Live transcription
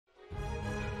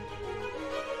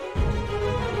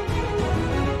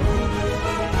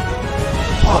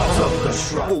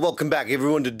Well, welcome back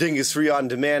everyone to Dingus Free On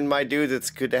Demand, my dudes. It's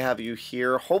good to have you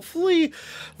here. Hopefully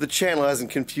the channel hasn't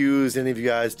confused any of you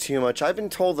guys too much. I've been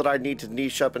told that I need to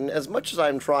niche up, and as much as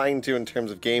I'm trying to in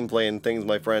terms of gameplay and things,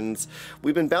 my friends,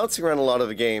 we've been bouncing around a lot of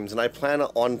the games, and I plan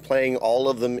on playing all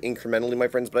of them incrementally, my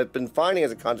friends, but I've been finding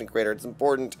as a content creator it's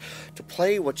important to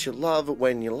play what you love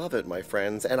when you love it, my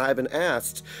friends, and I've been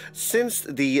asked, since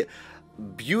the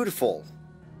beautiful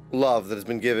love that has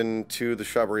been given to the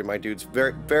shrubbery, my dudes,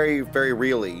 very, very, very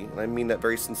really, and I mean that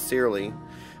very sincerely,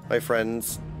 my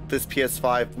friends, this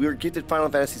PS5, we were gifted Final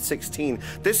Fantasy 16.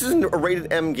 This isn't a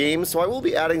rated M game, so I will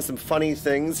be adding some funny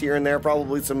things here and there,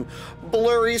 probably some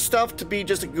blurry stuff to be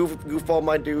just a goofball,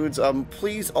 my dudes.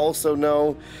 Please also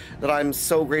know that I'm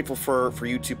so grateful for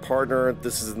you to partner.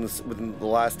 This is within the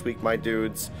last week, my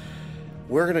dudes.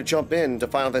 We're going to jump into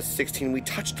Final Fantasy 16. We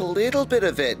touched a little bit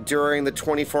of it during the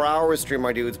 24-hour stream,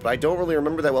 my dudes, but I don't really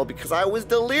remember that well because I was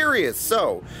delirious.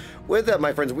 So, with that,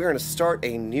 my friends, we're going to start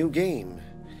a new game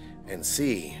and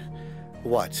see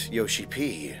what Yoshi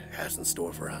P has in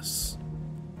store for us.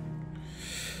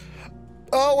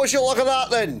 Oh, would you look at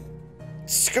that then?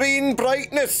 Screen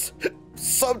brightness,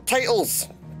 subtitles.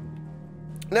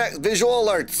 Next, visual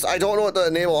alerts. I don't know what the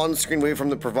enable on-screen waveform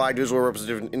that provide visual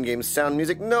representation in-game sound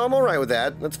music. No, I'm alright with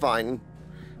that. That's fine.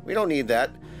 We don't need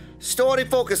that. Story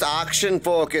focus, action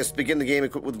focus. Begin the game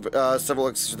equipped with several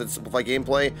extras that simplify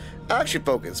gameplay. Action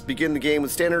focus. Begin the game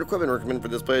with standard equipment recommended for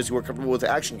those players who are comfortable with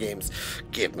action games.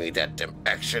 Give me that damn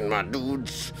action, my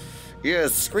dudes.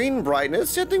 Yes, screen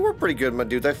brightness. Yeah, they were pretty good, my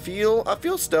dudes. I feel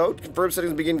stoked. Confirm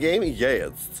settings begin game.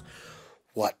 Yes.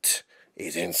 What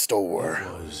is in store?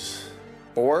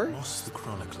 Or Moss the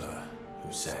Chronicler,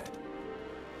 who said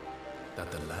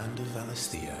that the land of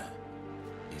Valisthea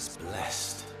is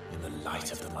blessed in the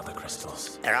light of the Mother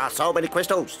Crystals. There are so many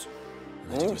crystals.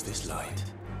 And it was this light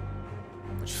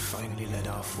which finally led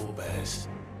our forebears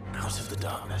out of the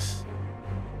darkness.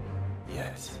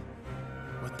 Yet,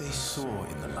 what they saw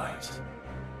in the light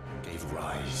gave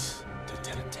rise to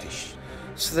temptation.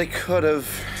 So they could have.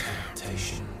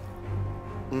 Temptation.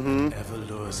 Ever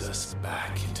lures us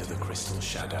back into the crystal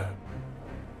shadow.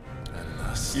 And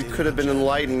thus You could have been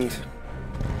enlightened.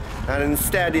 And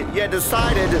instead, you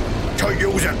decided to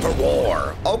use it for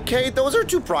war. Okay, those are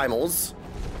two primals.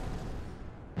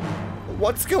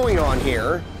 What's going on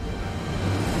here?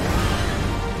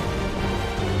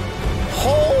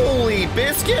 Holy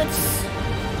biscuits!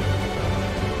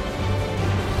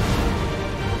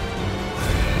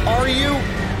 Are you...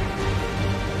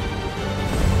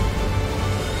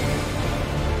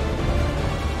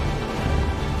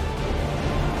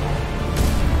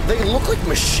 They look like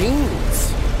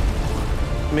machines,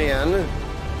 man. They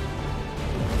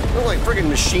look like friggin'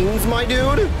 machines, my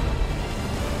dude.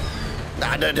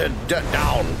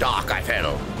 Down, Doc, I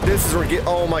fell. This is where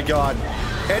oh my god.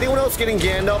 Anyone else getting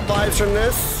Gandalf vibes from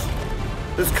this?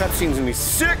 This cutscene's gonna be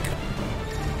sick.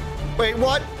 Wait,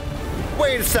 what?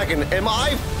 Wait a second, am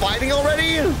I fighting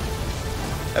already?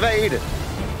 Evade.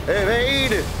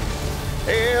 Evade.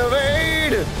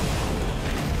 Evade.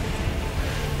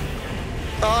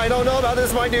 I don't know about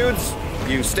this, my dudes.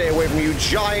 You stay away from me, you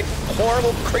giant,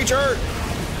 horrible creature.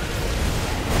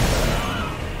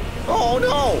 Oh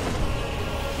no!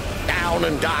 Down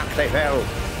and dark they fell,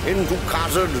 into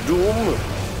Khazad doom.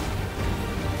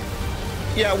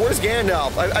 Yeah, where's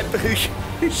Gandalf?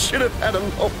 He should have had a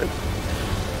moment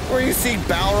where you see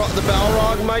Balrog, the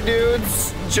Balrog, my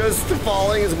dudes, just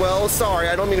falling as well. Sorry,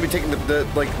 I don't mean to be taking the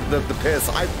piss.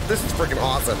 This is freaking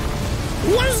awesome.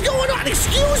 What is going on?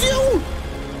 Excuse you?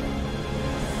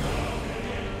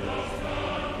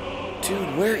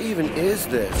 Dude, where even is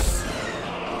this?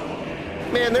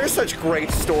 Man, they're such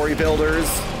great story builders.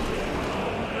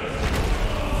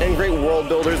 And great world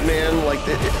builders, man. Like,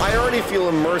 I already feel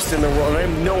immersed in the world, and I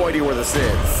have no idea where this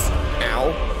is.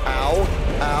 Ow. Ow.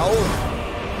 Ow.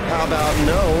 How about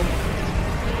no?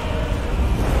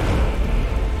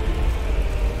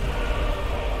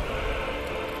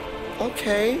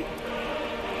 Okay.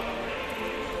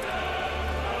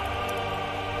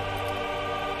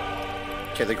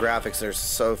 Okay, the graphics are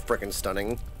so freaking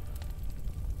stunning.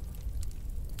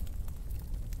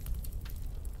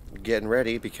 Getting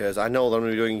ready because I know that I'm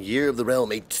going to be doing Year of the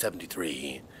Realm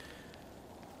 873,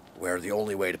 where the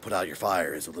only way to put out your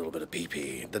fire is a little bit of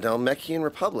PP. The Namekian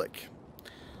Republic.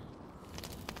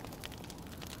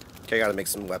 Okay, I gotta make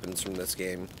some weapons from this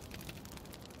game.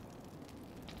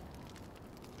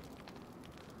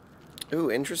 Ooh,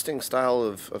 interesting style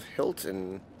of hilt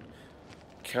and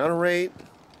counter-rate.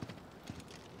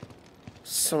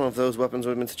 Some of those weapons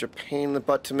would have been such a pain in the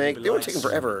butt to make. They were taking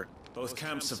forever. Both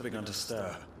camps have begun to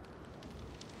stir.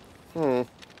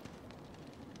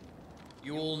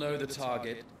 You all know the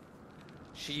target.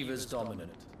 Shiva's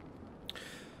dominant.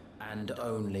 And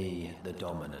only the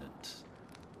dominant.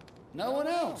 No one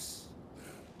else.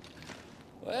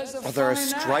 Where's the Are there a fun in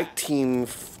that? strike team?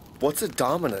 What's a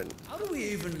dominant? How do we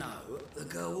even know the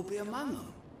girl will be among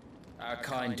them? Our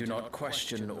kind do not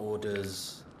question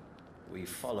orders. We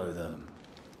follow them.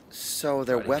 So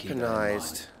they're Try to keep that in mind.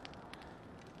 weaponized.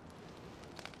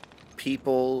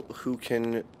 People who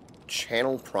can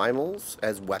channel primals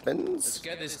as weapons? Let's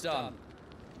get this done.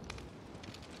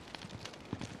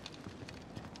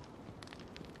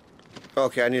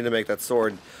 Okay, I need to make that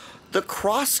sword. The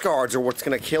cross guards are what's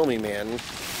gonna kill me, man.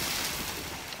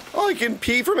 Oh, he can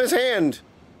pee from his hand.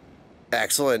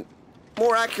 Excellent.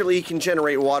 More accurately, he can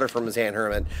generate water from his hand,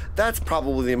 Hermit. That's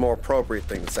probably the more appropriate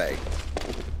thing to say.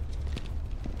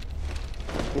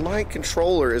 My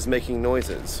controller is making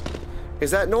noises.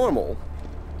 Is that normal?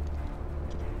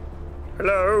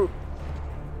 Hello?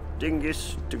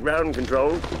 Dingus to ground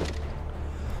control.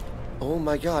 Oh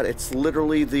my god, it's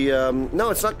literally the, no,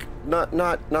 it's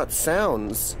not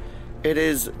sounds. It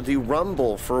is the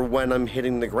rumble for when I'm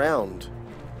hitting the ground.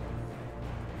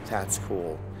 That's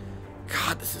cool.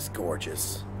 God, this is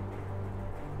gorgeous.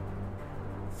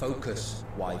 Focus,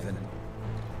 Wyvern.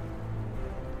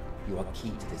 You are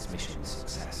key to this mission's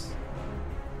success.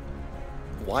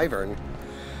 Wyvern?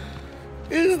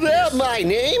 Is that my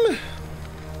name?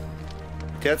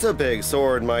 That's a big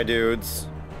sword, my dudes.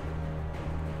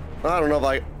 I don't know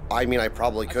if I mean, I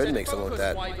probably could make something like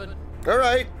that.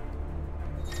 Alright.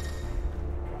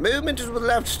 Movement is with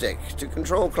left stick to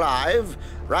control Clive.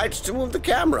 Right to move the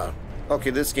camera. Okay,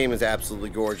 this game is absolutely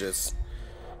gorgeous.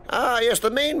 Ah, yes, the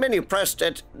main menu. Press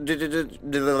this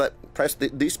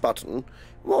button.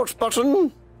 What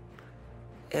button?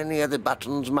 Any other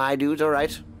buttons, my dudes?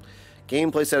 Alright.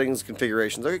 Gameplay settings,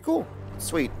 configurations. Okay, cool.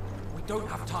 Sweet. We don't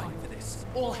have time for this.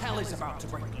 All hell is about to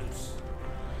break loose.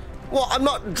 Well, I'm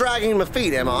not dragging my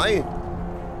feet, am I?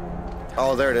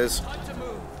 Oh, there it is. Time to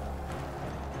move.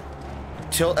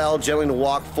 Tilt L gently to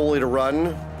walk, fully to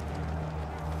run.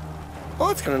 Oh,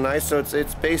 that's kind of nice. So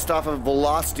it's based off of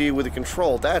velocity with the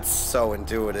control. That's so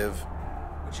intuitive.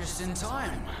 We're just in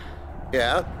time.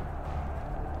 Yeah.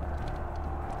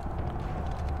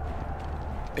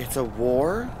 It's a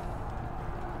war?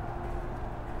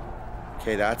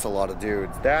 Okay, that's a lot of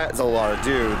dudes. That's a lot of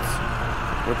dudes.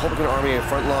 Republican Army in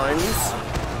front lines.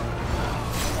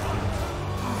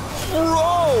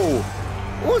 Bro!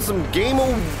 What, some Game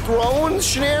of Thrones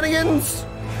shenanigans?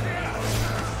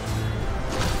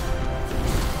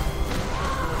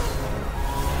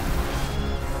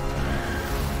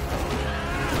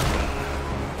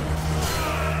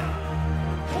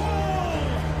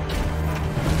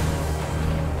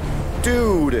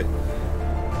 Dude!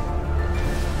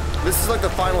 This is like the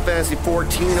Final Fantasy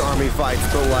XIV army fights,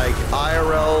 but like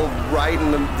IRL right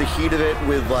in the heat of it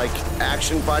with like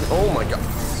action fight. Oh my god.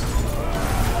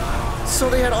 So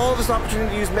they had all this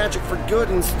opportunity to use magic for good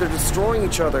and they're destroying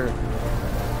each other.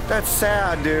 That's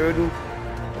sad, dude.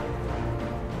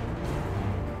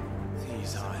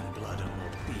 These Iron Blood are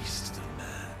more beasts than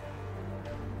man.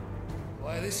 The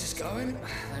way this is going,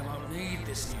 they won't need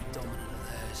this new dominant of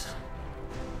theirs.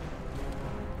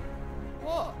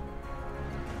 What?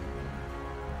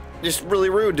 Just really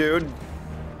rude, dude.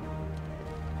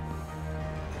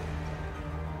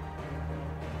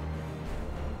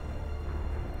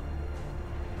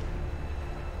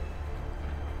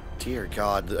 Dear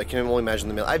God, I can only imagine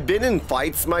the meal. I've been in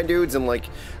fights, my dudes, and like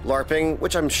LARPing,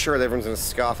 which I'm sure that everyone's gonna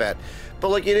scoff at. But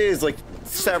like it is like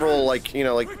several, like, you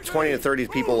know, like 20 to 30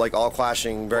 people like all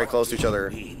clashing very close to each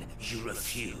other. You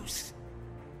refuse.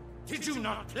 Did you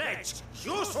not pledge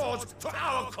your swords for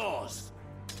our cause?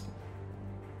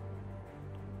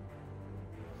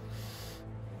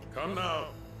 Come now.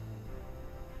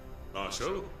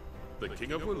 Marshal, the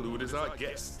King of Waloed is our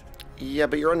guest. Yeah,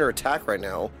 but you're under attack right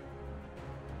now.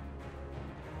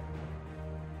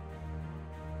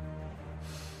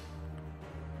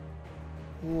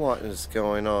 What is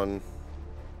going on?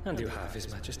 And you have His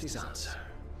Majesty's answer.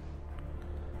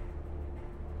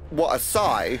 What, a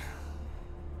sigh?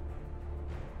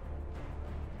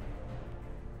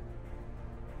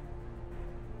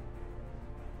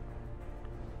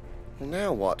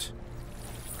 Now what?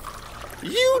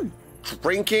 You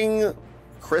drinking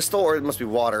crystal, or it must be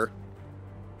water?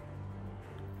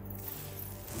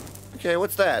 Okay,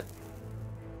 what's that?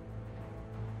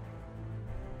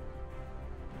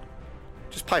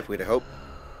 Just pipeweed, I hope.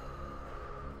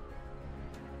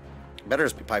 Better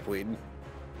just be pipeweed.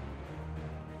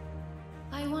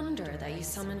 I wonder that you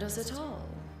summoned us at all.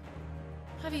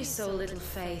 Have you so little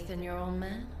faith in your own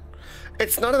men?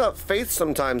 It's not about faith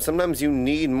sometimes. Sometimes you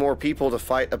need more people to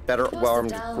fight a better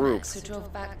armed group. Who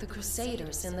drove back the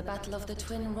Crusaders in the Battle of the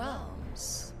Twin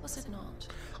Realms, was it not?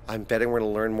 I'm betting we're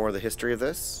going to learn more of the history of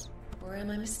this. Or am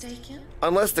I mistaken?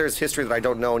 Unless there's history that I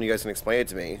don't know and you guys can explain it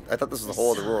to me. I thought this was the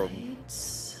whole of the world.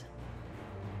 Besides,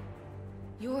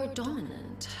 your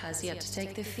dominant has yet to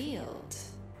take the field.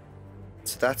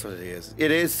 So that's what it is.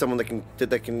 It is someone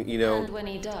that can, you know... And when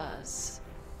he does,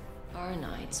 our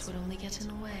knights would only get in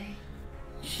the way.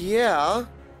 Yeah.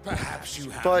 Perhaps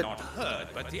you have But- not heard,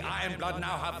 but the Ironblood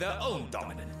now have their own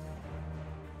dominant.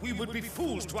 We would be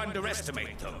fools to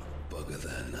underestimate them. Bugger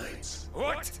their knights.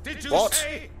 What did you What?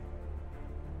 say?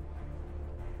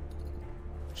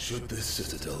 Should this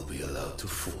citadel be allowed to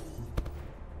fall,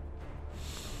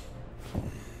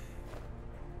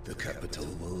 the capital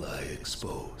will lie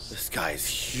exposed. This guy's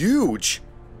huge.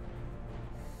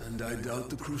 And I doubt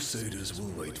the Crusaders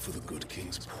will wait for the good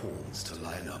king's pawns to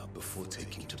line up before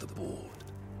taking to the board.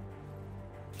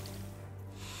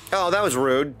 Oh, that was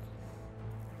rude.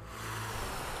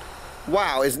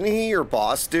 Wow, isn't he your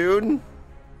boss, dude?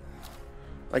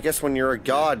 I guess when you're a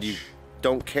god, you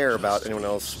don't care about anyone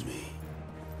else. Me.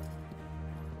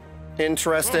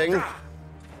 Interesting.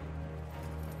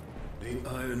 The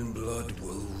Ironblood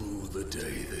will rule the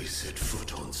day they set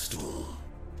foot on Storm.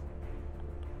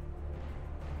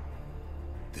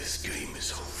 This game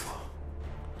is over.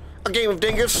 A game of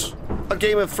dingus. A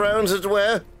game of thrones, as it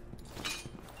were.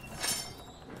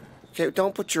 Okay,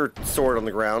 don't put your sword on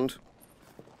the ground.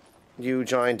 You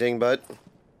giant dingbutt.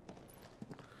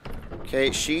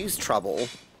 Okay, she's trouble.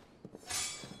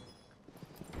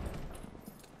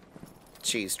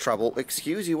 She's trouble.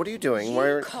 Excuse you, what are you doing? Why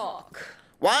are... Cock.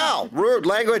 Wow, rude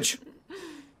language.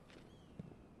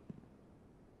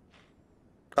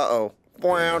 Uh-oh.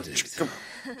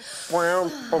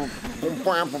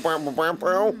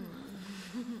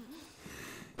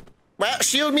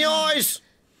 Shield me eyes!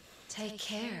 Take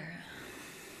care.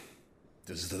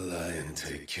 Does the lion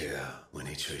take care when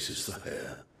he chases the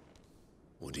hare?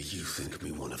 Or do you think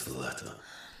me one of the latter?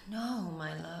 No,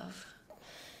 my love.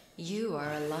 You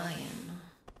are a lion.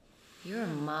 You're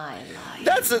my lion.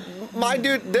 That's a, my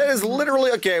dude, that is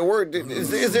literally, okay,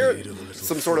 is there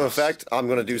some sort of effect? I'm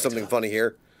gonna do something funny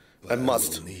here. I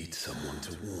must. will need someone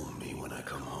to warn me when I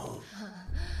come home.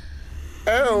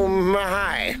 Oh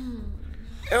my.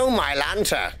 Oh my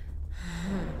Lanta.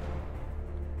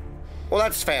 Well,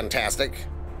 that's fantastic.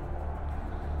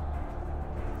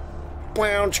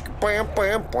 I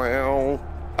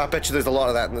bet you there's a lot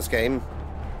of that in this game.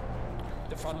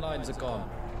 The front lines are gone.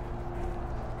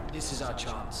 This is our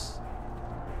chance.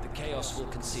 The chaos will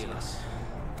conceal us.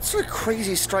 What sort of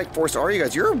crazy strike force are you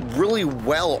guys? You're really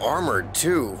well armored,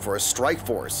 too, for a strike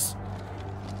force.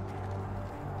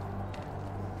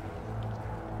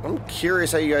 I'm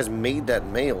curious how you guys made that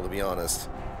mail, to be honest.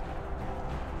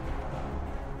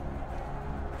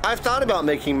 I've thought about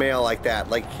making mail like that,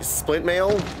 like splint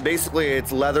mail. Basically,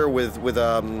 it's leather with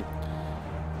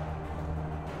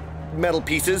metal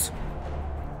pieces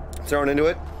thrown into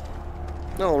it.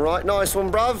 All right, nice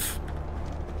one, bruv.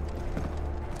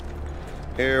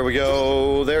 Here we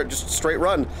go. There, just straight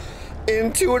run.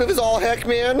 Intuitive as all heck,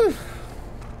 man.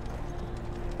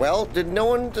 Well, did no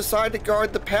one decide to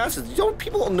guard the passes? Don't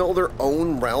people know their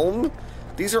own realm?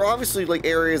 These are obviously like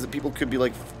areas that people could be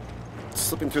like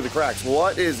slipping through the cracks.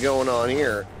 What is going on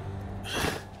here?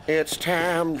 It's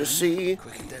time to see.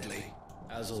 Quick and deadly.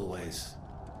 As always.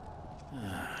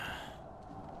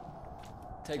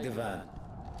 Take the van.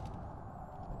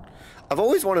 I've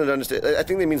always wanted to understand. I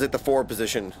think that means like the forward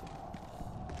position.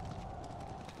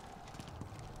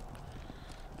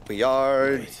 We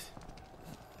are. Wait.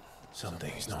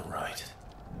 Something's not right.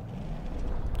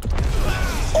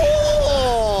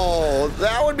 Oh,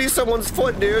 that would be someone's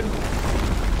foot, dude.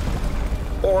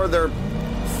 Or their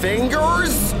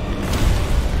fingers?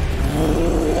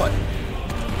 What?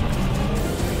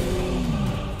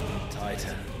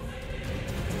 Tighter.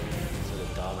 So the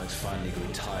Daleks finally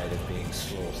grew tired of being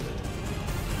slaughtered.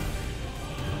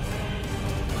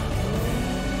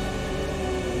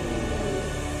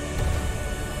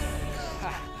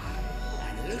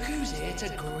 And look who's here to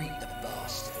greet the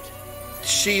bastard.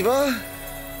 Shiva?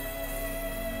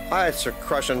 I had a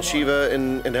crush on Shiva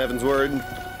in Heaven's Word.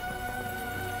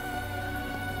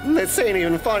 This ain't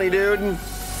even funny, dude.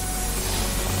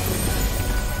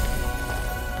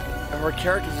 Our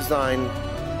character design.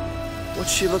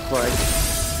 What's she look like?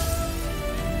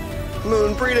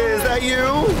 Moon Brita, is that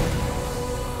you?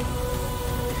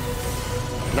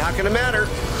 Not gonna matter.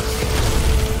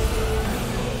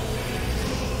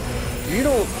 You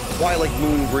don't quite like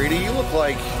Moon Brita. You look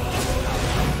like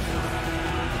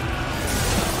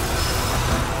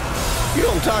You know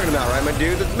what I'm talking about, right, my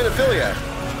dude? That's minophilia.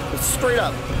 It's straight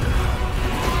up.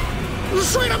 It's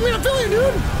straight up minophilia,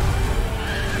 dude.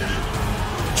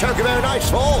 Chunk of air nice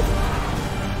fall.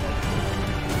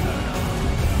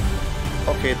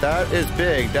 Okay, that is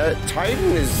big. That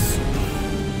Titan is...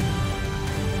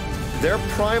 Their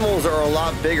primals are a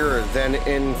lot bigger than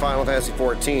in Final Fantasy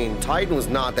XIV. Titan was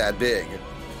not that big.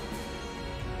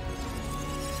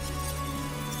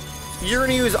 You're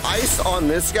gonna use ice on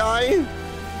this guy?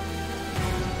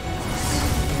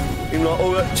 Even though,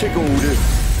 oh, that tickled.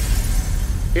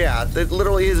 Yeah, that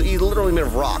literally is. He's literally made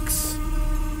of rocks.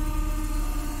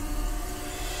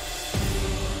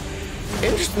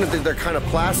 Interesting that they're kind of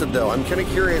placid, though. I'm kind of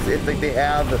curious if they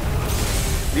have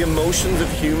the emotions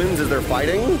of humans as they're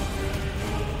fighting.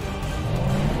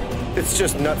 It's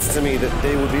just nuts to me that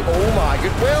they would be. Oh my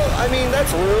god. Well, I mean,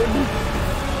 that's rude.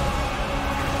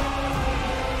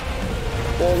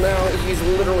 Well, now he's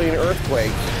literally an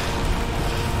earthquake.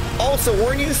 Also,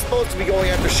 weren't you supposed to be going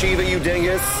after Shiva, you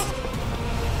dingus?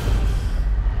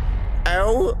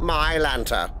 Oh my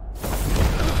Lanta.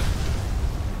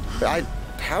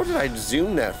 How did I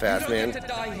zoom that fast, man? You don't get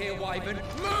to die here, Wyvern.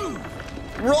 Move!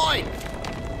 Right!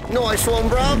 Nice one,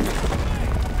 bruv.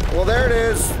 Well, there it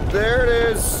is. There it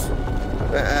is.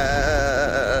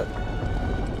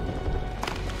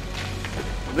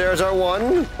 There's our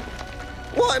one.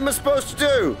 What am I supposed to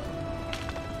do?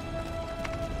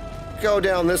 Go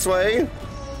down this way.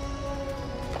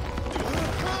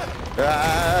 Whoa,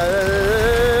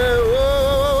 whoa,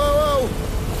 whoa, whoa.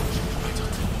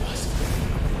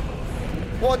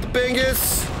 What the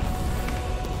bingus?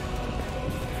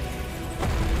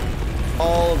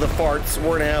 All of the farts.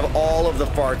 We're gonna have all of the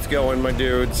farts going, my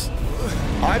dudes.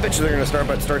 I bet you they're gonna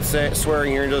start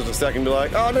swearing here in just a second. Be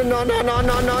like, oh no no no no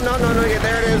no no no no no! Yeah,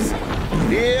 there it is.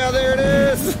 Yeah, there it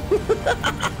is.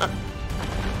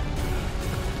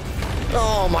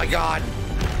 Oh my god.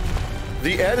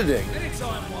 The editing.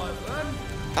 Anytime, Wyvern.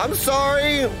 I'm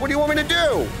sorry. What do you want me to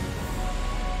do?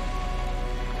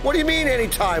 What do you mean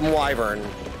anytime, Wyvern?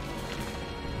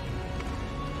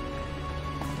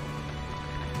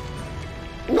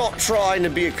 Not trying to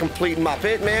be a complete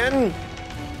muppet, man.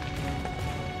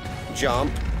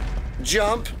 Jump.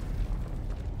 Jump.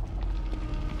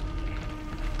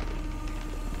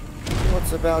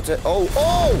 What's about to... Oh,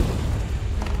 oh!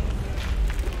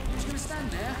 You just gonna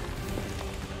stand there?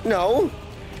 No.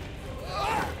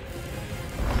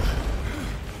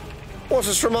 What's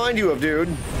this remind you of, dude?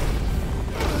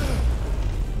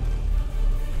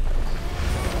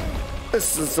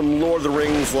 This is some Lord of the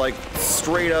Rings, like,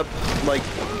 straight up, like,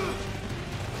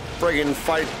 friggin'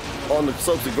 fight on the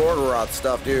slopes of Gorgoroth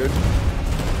stuff, dude.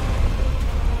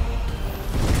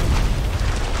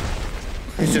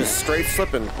 He's just straight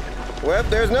slipping. Well,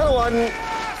 there's another one.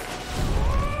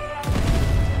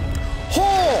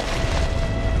 Oh!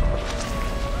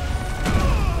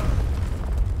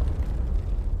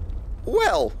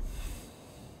 Well.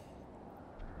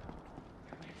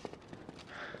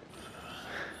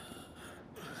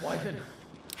 Wyvern.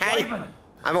 Hey, Wyvern.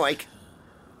 I'm awake.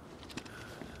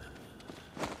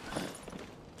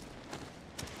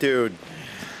 Dude.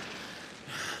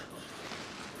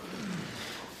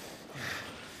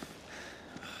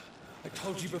 I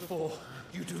told you before,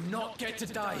 you do not get to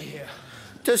die here.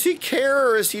 Does he care,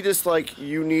 or is he just like,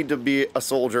 you need to be a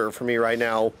soldier for me right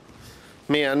now?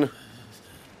 Man.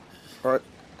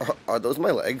 Are those my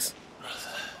legs?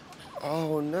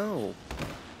 Oh, no.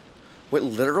 Wait,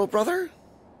 literal brother?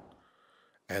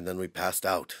 And then we passed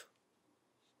out.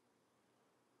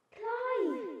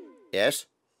 Clive! Yes?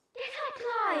 Get up,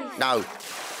 Clive! No.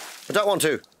 I don't want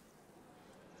to.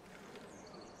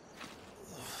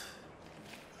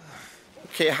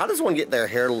 Okay, how does one get their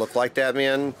hair to look like that,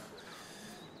 man?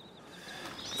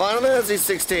 Final Fantasy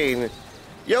 16.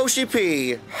 Yoshi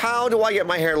P, how do I get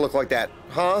my hair to look like that?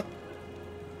 Huh?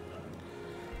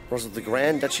 Was it the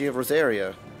Grand Duchy of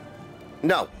Rosaria?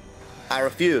 No. I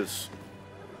refuse.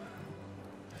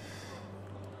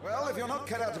 Well, if you're not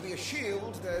cut out to be a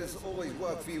shield, there's always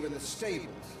work for you in the stables.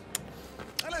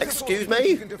 Unless, Excuse of course, me?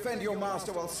 you can defend your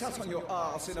master while sat on your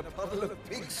ass in a puddle of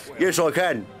pig sweat. Yes, I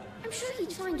can. I'm sure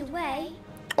he'd find a way.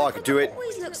 Oh, I could do it.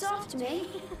 Always looks after me.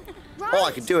 Right? Oh,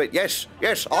 I can do it. Yes,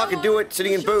 yes, I can do it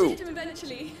sitting in poo.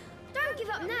 Eventually. Don't give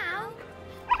up now.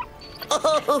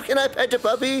 Oh, can I pet a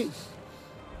puppy?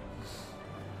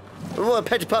 I want to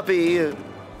pet a puppy.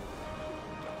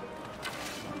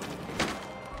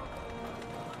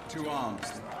 Two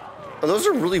arms. Oh, those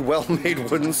are really well-made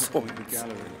wooden swords.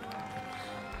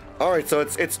 All right, so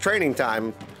it's training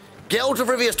time. Geralt of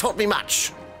Rivia has taught me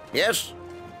much. Yes?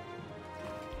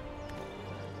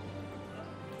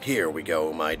 Here we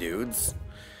go, my dudes.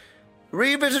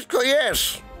 Revisit,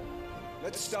 yes.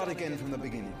 Let's start again from the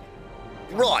beginning.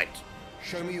 Right.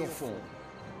 Show me your form.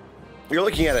 You're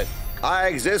looking at it. I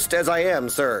exist as I am,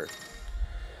 sir.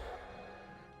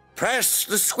 Press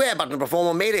the square button to perform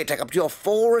a melee attack up to your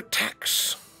 4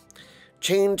 attacks.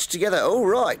 Change together. Oh,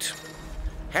 right.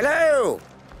 Hello.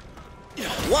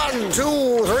 1,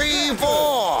 2, 3,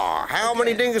 4. How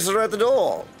many dinguses are at the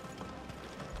door?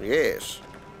 Yes.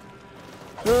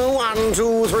 1,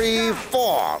 2, 3,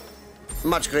 4.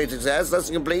 Much great success.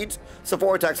 Lesson complete. So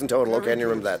 4 attacks in total. Okay, and you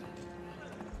remember that.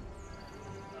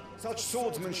 Such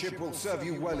swordsmanship will serve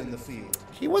you well in the field.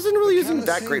 He wasn't really Can using the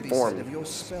that same great be form. said of your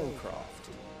spellcraft?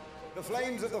 The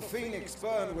flames of the phoenix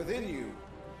burn within you.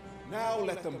 Now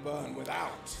let them burn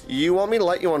without. You want me to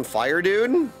light you on fire,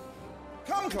 dude?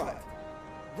 Come, Clive.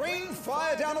 Rain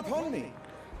fire down upon me.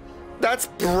 That's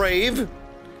brave.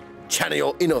 Channel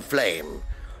your inner flame.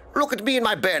 Look at me in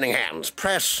my burning hands.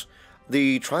 Press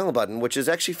the triangle button, which is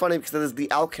actually funny because that is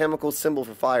the alchemical symbol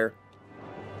for fire.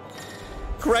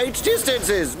 Great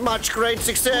distances. Much great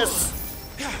success.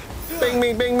 Bing,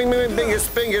 bing, bing, bing, bing, bingus,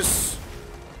 bingus.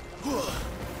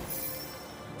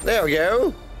 There we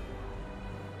go.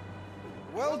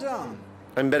 Well done.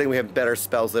 I'm betting we have better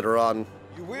spells later on.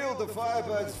 You wield the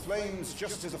Firebird's flames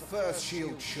just as a first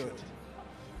shield should.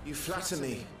 You flatter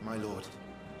me, my lord.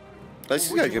 At least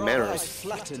he's Would got you good rather I manners.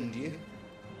 flattened you?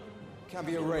 Can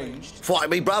be arranged. Fight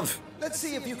me, bruv. Let's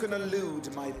see if you can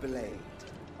elude my blade.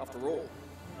 After all,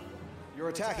 your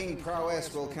attacking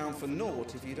prowess will count for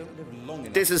naught if you don't live long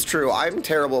enough. This is true. I'm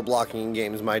terrible at blocking in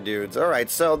games, my dudes. Alright,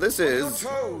 so this On is...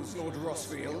 your toes, Lord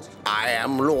Rossfield. I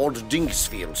am Lord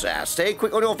Dinksfield, sir. Stay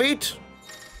quick on your feet.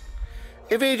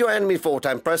 Evade your enemy 4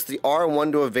 times. Press the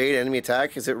R1 to evade enemy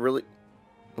attack. Is it really...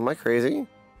 Am I crazy?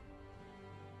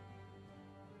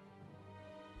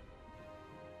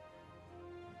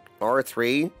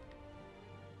 R3.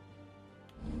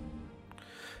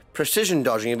 Precision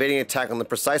dodging, evading attack on the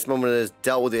precise moment it is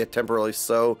dealt with it temporarily.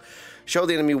 So, show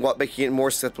the enemy what making it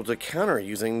more susceptible to counter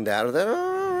using that or that.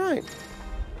 Alright.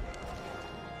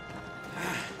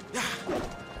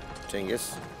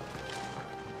 Dingus.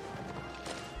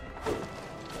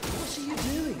 What are you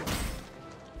doing?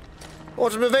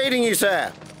 What's evading you,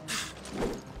 sir?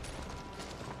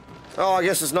 Oh, I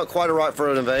guess it's not quite alright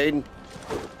for an evade.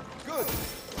 Good.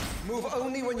 Move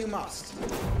only when you must.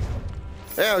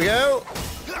 There we go.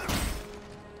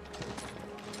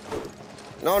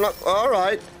 No, not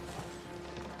alright.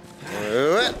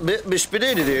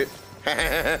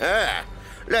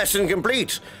 Lesson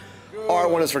complete.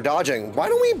 R1 is for dodging. Why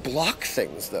don't we block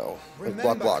things though? Like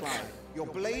Remember, block. Clive, your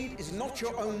blade is not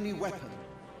your only weapon.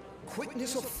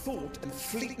 Quickness of thought and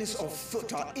fleetness of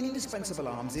foot are indispensable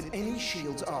arms in any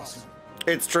shield's arsenal.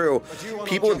 It's true. you are not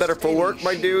People with better just any footwork,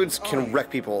 my shield, dudes, are can you? wreck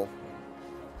people.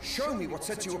 Show me what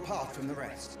sets you apart from the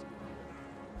rest.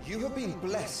 You have been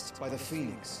blessed by the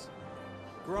Phoenix,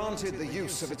 granted the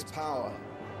use of its power.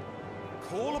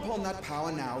 Call upon that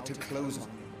power now to close on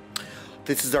you.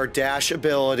 This is our dash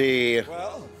ability.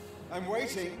 Well, I'm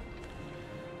waiting.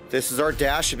 This is our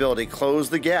dash ability. Close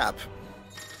the gap.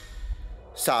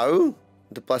 So,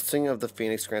 the blessing of the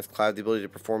Phoenix grants Clive the ability to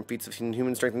perform feats of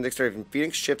human strength and dexterity.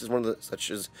 Phoenix Shift is one of the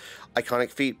such as iconic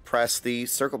feat. Press the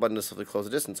circle button to swiftly close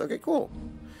the distance. Okay, cool.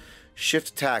 Shift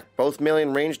attack. Both melee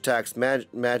and ranged attacks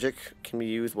magic can be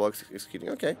used while executing.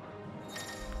 Okay.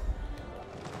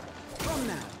 Come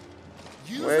now.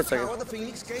 Use Wait a the second. power the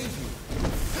Phoenix gave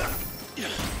you.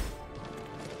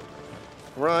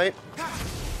 Right.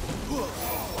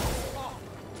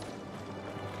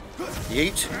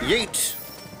 Yeet. Yeet.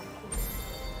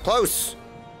 Close.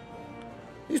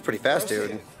 He's pretty fast,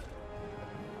 dude.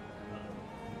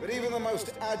 But even the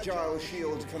most agile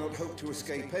shield cannot hope to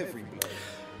escape every blow.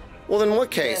 Well, in what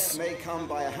Death case? may come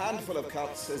by a handful of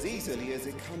cuts as easily as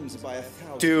it comes by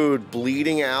 1,000. Dude,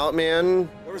 bleeding out, man.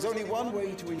 There is only one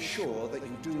way to ensure that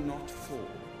you do not fall.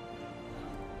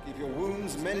 Keep your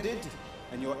wounds mended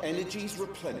and your energies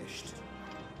replenished.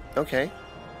 Okay.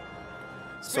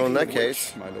 So Speaking in that of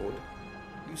case... which, my lord,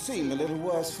 you seem a little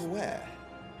worse for wear.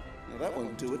 Now that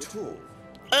won't do at all.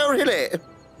 Oh, really?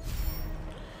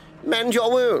 Mend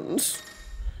your wounds?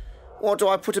 Or do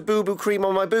I put a boo-boo cream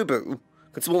on my boo-boo?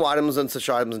 Consumable items and such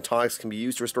items and tonics can be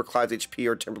used to restore Clive's HP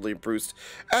or temporarily improve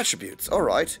attributes.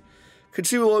 Alright.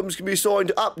 Consumable items can be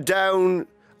assigned up, down,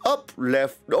 up,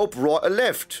 left, up, right,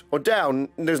 left, or down.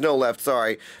 There's no left,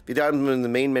 sorry. The items in the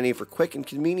main menu for quick and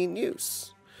convenient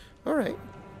use. Alright.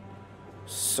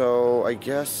 So, I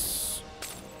guess...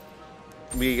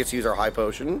 we get to use our high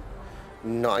potion.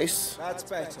 Nice. That's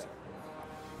better.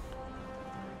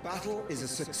 Battle is a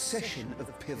succession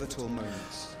of pivotal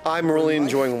moments. I'm really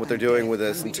enjoying what they're doing with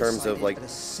this in terms of like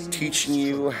teaching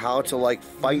you how to like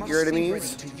fight your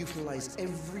enemies. To utilize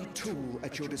every tool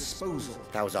at your disposal.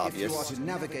 That was obvious. If you are to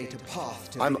navigate a path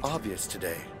to I'm victory, obvious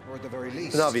today. or at the very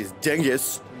least, An obvious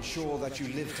dingus. ensure that you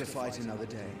live to fight another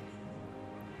day.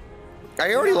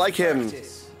 I already like him.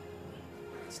 Practice.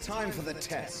 It's time for the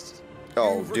test.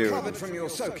 Oh, You've dude. recovered from your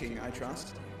soaking, I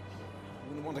trust.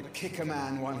 You wouldn't want to kick a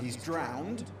man while he's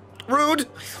drowned. Rude.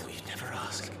 I thought you'd never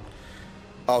ask.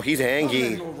 Oh, he's Come then,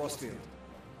 angry. Lord Rosfield.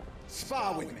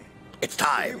 Spar with me. It's If you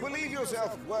time. believe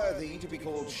yourself worthy to be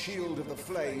called Shield of the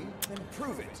Flame, then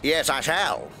prove it. Yes, I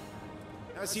shall.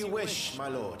 As you wish, my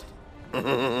lord.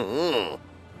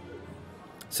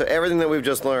 So everything that we've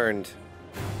just learned.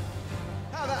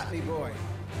 How that, me boy?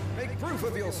 Make proof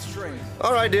of your strength.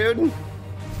 All right, dude.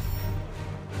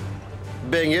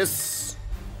 Bingus.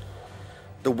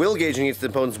 The will gauge needs the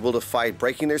opponent's will to fight.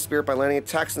 Breaking their spirit by landing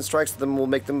attacks and strikes to them will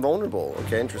make them vulnerable.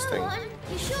 Okay, interesting. Come on,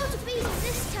 you're sure to beat it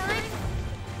this time.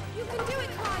 You can do it,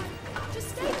 Clive. Just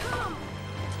stay calm.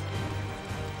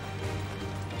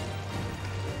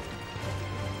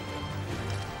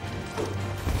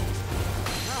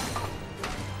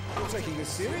 You're taking this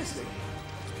seriously.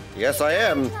 Yes, I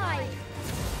am. Clive.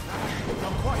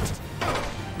 Not quite.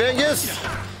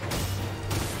 Bingus.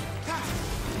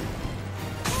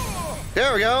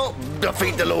 There we go.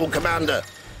 Defeat the Lord Commander.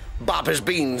 Bop his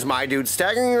beans, my dude.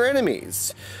 Staggering your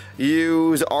enemies.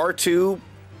 Use R2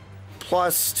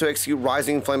 plus to execute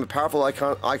Rising Flame, a powerful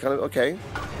icon. Okay.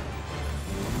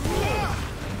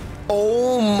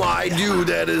 Oh my dude,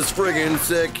 that is friggin'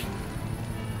 sick.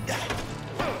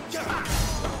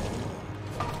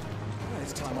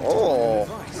 It's time I Oh. took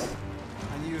my advice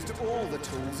and used all the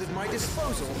tools at my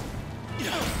disposal.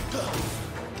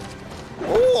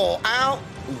 Oh, ow.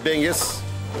 Bingus.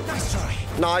 Nice try.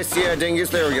 Nice, yeah, dingus.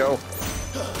 There we go.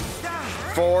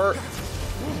 4.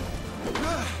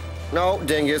 No,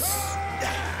 dingus.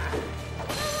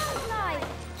 Clive,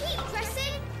 keep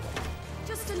pressing.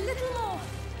 Just a little more.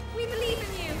 We believe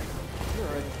in you.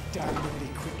 You're a damnably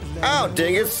quick learner. Ow,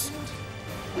 dingus.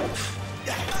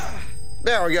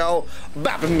 There we go.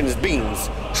 Bap him in his beans.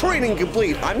 Training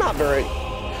complete. I'm not very...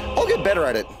 I'll get better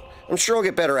at it. I'm sure I'll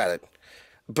get better at it.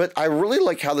 But I really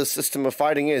like how the system of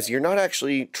fighting is. You're not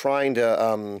actually trying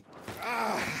to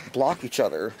block each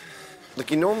other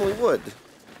like you normally would.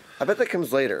 I bet that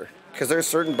comes later. Because there's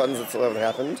certain buttons that still haven't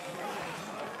happened.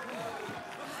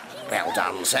 Well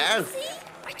done, sir. See?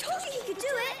 I told you he could do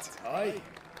it. Aye.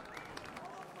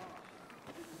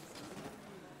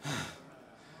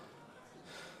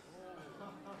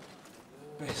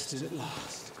 Bested at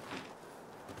last.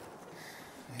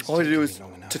 It's All I had to do taken was me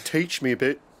long enough. to teach me a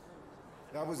bit.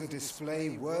 That was a display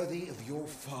worthy of your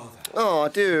father. Oh,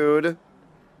 dude.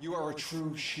 You are a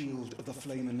true shield of the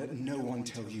flame, and let no one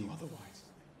tell you otherwise.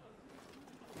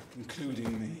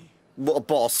 Including me. What a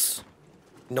boss.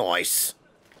 Nice.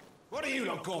 What are you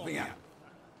lot gawping at?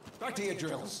 Back to your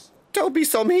drills. Don't be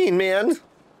so mean, man.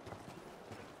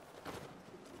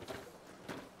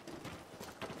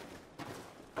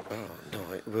 Oh, no.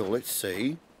 Well, let's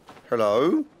see.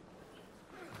 Hello?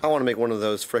 I want to make one of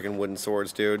those frickin' wooden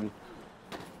swords, dude.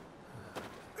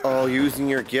 Oh, using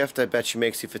your gift, I bet you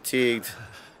makes you fatigued.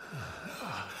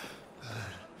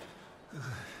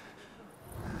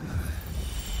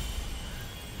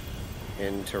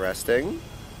 Interesting.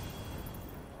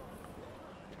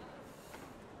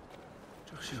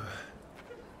 Joshua.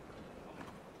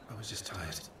 I was just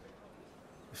tired.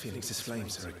 The Phoenix's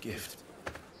flames are a gift.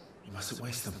 You mustn't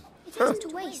waste them. It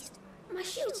isn't a waste. My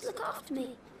shields look after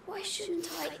me. Why shouldn't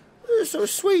I? You're so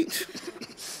sweet.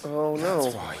 Oh, no.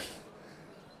 That's why.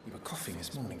 You were coughing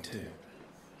this morning too.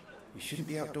 You shouldn't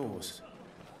be outdoors.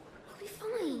 I'll be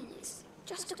fine. It's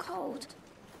just a cold.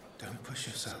 Don't push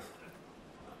yourself.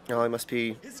 Oh, I must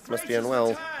be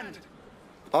unwell.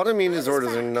 Autoimmune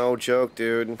disorders are no joke,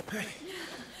 dude.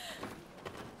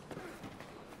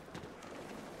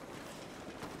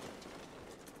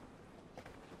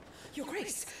 Your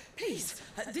Grace, please,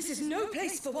 this is no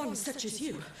place for one such as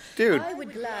you. Dude, I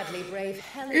would gladly brave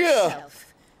hell Yeah.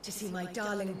 itself to see my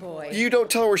darling boy. you don't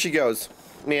tell her where she goes,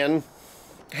 man.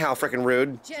 How frickin'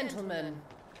 rude. Gentlemen,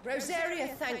 Rosaria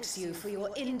thanks you for your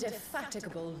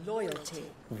indefatigable loyalty.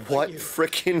 What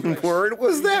frickin' word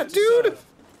was that, dude?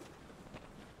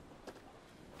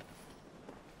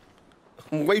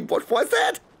 Wait, what was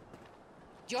that?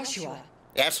 Joshua,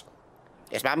 Yes?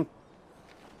 Yes, ma'am?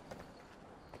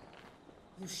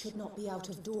 you should not be out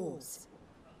of doors.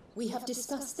 We have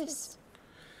discussed this.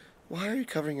 Why are you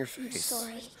covering your face?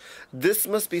 Sorry. This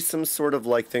must be some sort of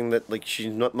like thing that like she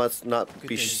must not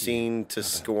be seen to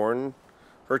scorn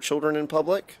her children in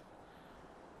public.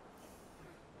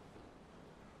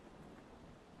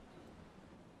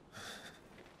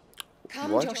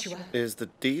 Come, What Joshua. is the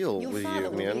deal Your with father you,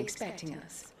 will be man? expecting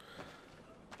us.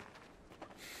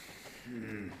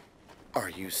 Are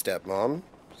you stepmom?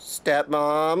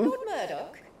 Stepmom? Lord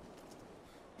Murdoch.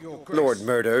 Your Grace. Lord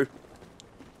Murdo.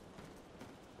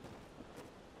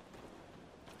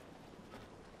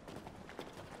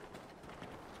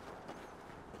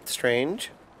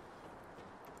 Strange.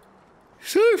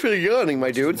 Sorry for the yawning,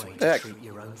 my dudes. Way to Heck. treat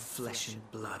your own flesh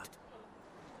and blood.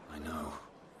 I know.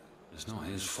 It's not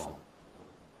his fault.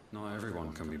 Not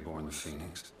everyone can be born the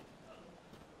Phoenix.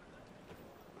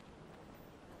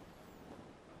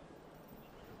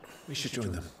 We should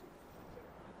join them.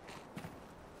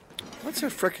 What's her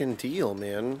frickin' deal,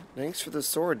 man? Thanks for the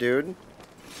sword, dude.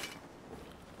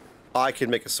 I could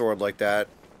make a sword like that.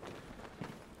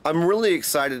 I'm really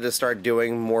excited to start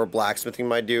doing more blacksmithing,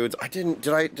 my dudes. Did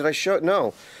I show it?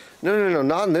 No. No,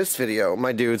 not in this video,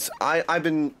 my dudes. I've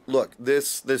been, look,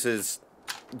 this is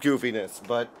goofiness,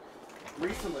 but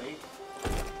recently,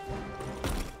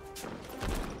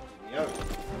 yep.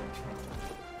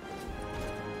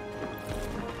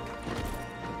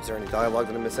 Is there any dialogue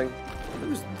that I'm missing?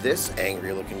 Who's this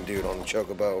angry looking dude on the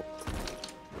chocobo?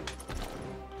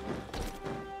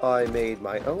 I made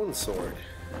my own sword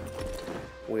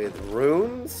with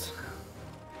runes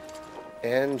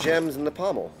and gems in the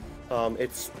pommel.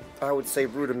 It's, I would say,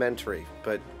 rudimentary,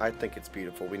 but I think it's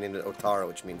beautiful. We named it Otara,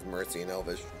 which means mercy in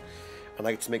Elvish. I'd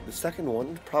like to make the second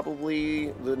one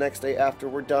probably the next day after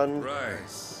we're done.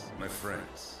 Rise, my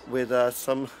friends. With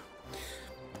some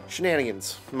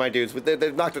shenanigans, my dudes.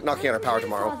 They're knocking out our power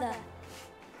tomorrow. Father.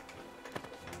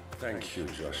 Thank you,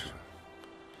 Joshua.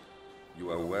 You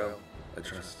are well, I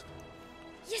trust.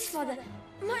 Yes, Father.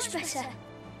 Much better.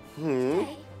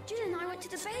 Today, Jude and I went to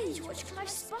the Bay to watch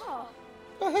Clive's spa.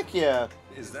 Oh, heck yeah.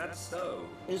 Is that so?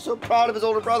 He's so proud of his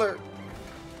older brother.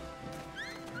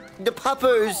 The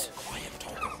puppers. Quiet,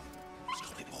 Toggle.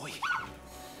 Stop it, boy.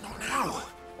 Not now.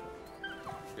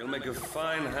 You'll make a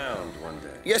fine hound one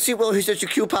day. Yes, he will. He's such a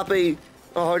cute puppy.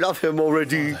 Oh, I love him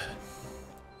already.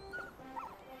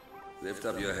 Lift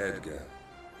up your head, girl.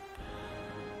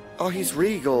 Oh, he's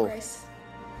regal. Grace.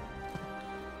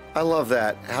 I love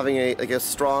that. Having a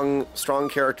strong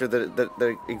character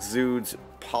that exudes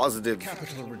positive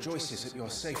Capital rejoices at your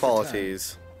safe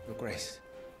qualities. return, Your Grace.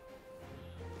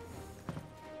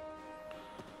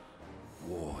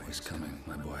 War is coming,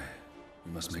 my boy.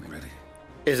 We must make ready.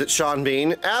 Is it Sean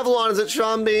Bean? Avalon, is it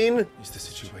Sean Bean? Is the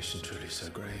situation truly so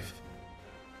grave?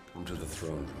 Come to the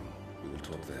throne room. We will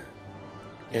talk there.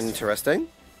 Interesting.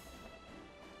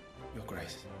 Your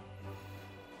Grace.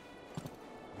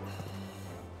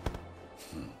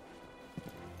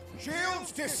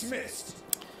 Shields dismissed.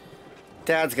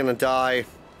 Dad's gonna die.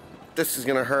 This is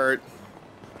gonna hurt.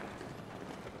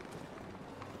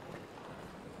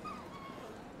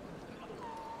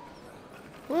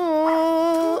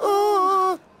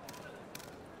 Oh,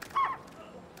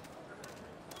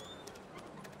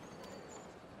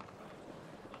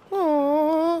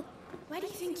 oh. Where do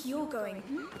you think you're going?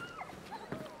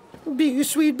 Being a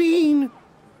sweet bean.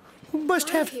 Must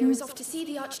have Clive here is off to see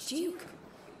the Archduke.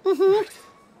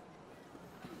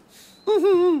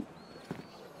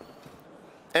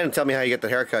 And tell me how you get the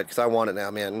haircut, because I want it now,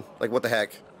 man. Like, what the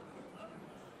heck?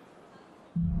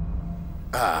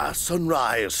 Ah,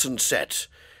 sunrise, sunset.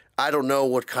 I don't know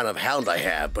what kind of hound I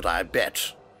have, but I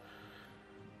bet.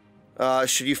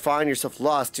 Should you find yourself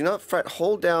lost, do not fret.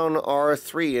 Hold down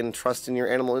R3 and trust in your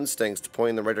animal instincts to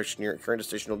point in the right direction. Your current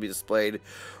destination will be displayed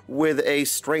with a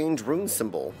strange rune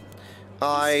symbol.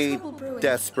 I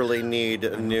desperately need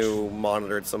a new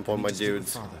monitor at some point, my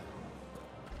dudes.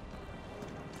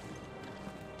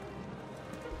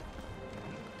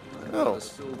 Oh.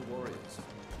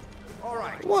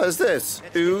 What is this?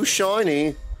 Ooh,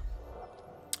 shiny.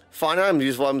 Fine items.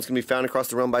 Useful items can be found across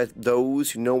the realm by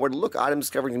those who know where to look. Items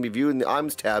discovered can be viewed in the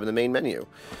items tab in the main menu.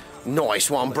 Nice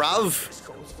one, bruv.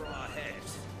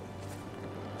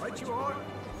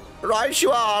 Right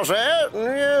you are, sir.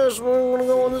 Yes, we're gonna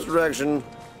go in this direction.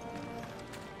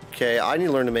 Okay, I need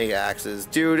to learn to make axes.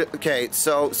 Dude, okay,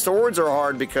 so swords are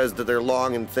hard because they're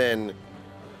long and thin.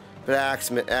 But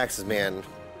axes, man.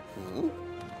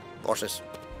 Watch this.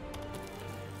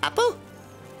 Apple?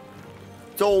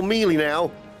 It's all mealy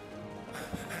now.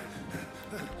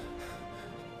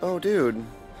 Oh, dude.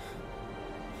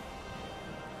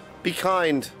 Be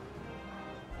kind.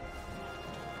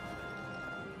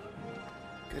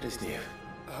 Good as new.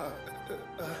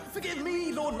 Forgive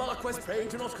me, Lord Marquess, pray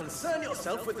do not concern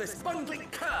yourself with this bungling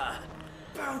cur.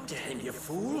 Bow down, you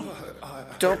fool.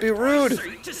 Don't be rude.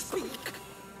 Free to speak.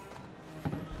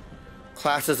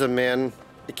 Classism, man.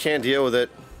 You can't deal with it.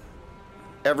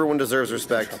 Everyone deserves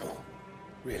respect.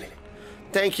 Really?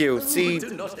 Thank you. See,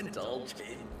 Do not indulge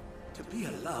him. To be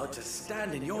allowed to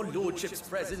stand in your lordship's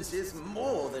presence is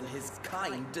more than his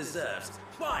kind deserves.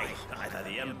 Why, neither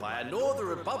the Empire nor the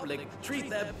Republic treat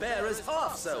their bearers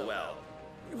half so well.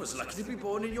 He was lucky to be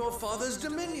born in your father's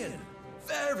dominion.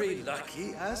 Very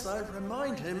lucky, as I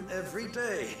remind him every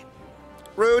day.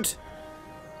 rude.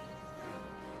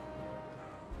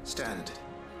 Stand,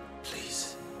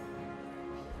 please.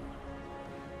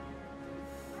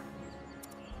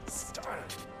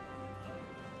 Stand.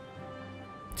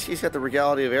 She's got the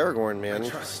regality of Aragorn, man. I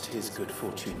trust his good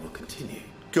fortune will continue.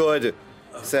 Good.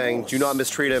 Saying, do not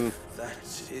mistreat him. That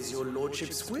is your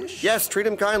lordship's wish? Yes, treat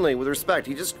him kindly, with respect.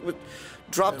 He just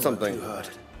dropped Don't work something. too hard.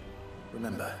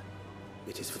 Remember,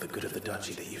 it is for the good of the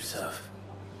duchy that you serve.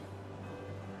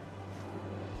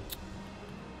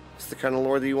 It's the kind of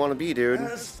lord that you want to be, dude.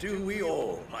 As do we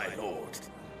all, my lord.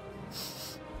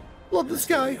 Love this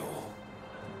guy.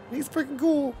 He's freaking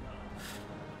cool.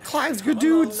 Clive's good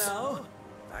Come along dudes. now.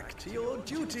 Back to your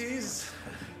duties.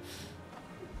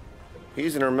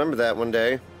 He's gonna remember that one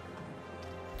day.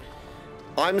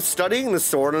 I'm studying the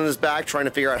sword on his back, trying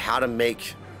to figure out how to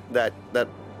make that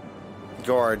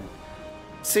guard.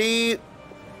 See,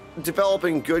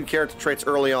 developing good character traits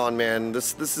early on, man.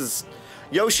 This is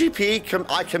Yoshi P.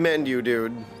 I commend you,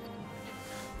 dude.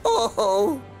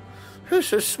 Oh,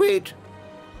 this is sweet.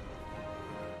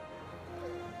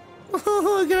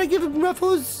 Oh, can I give him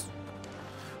ruffles?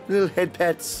 Little head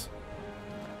pets.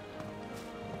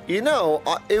 You know,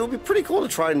 it would be pretty cool to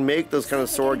try and make those kind of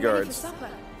sword guards.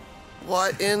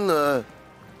 What in the...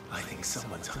 I think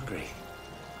someone's hungry.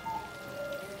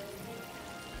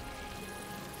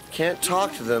 Can't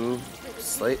talk to them.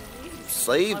 Slave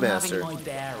master. I'm having my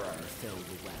bearer filled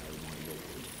with well, my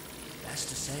lord. Best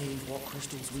to save what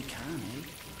crystals we can, eh?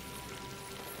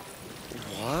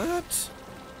 What?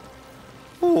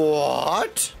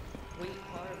 What?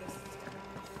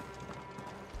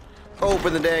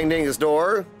 Open the dang dingus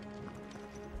door.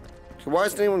 Why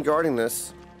isn't anyone guarding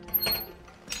this?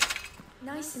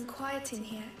 Nice and quiet in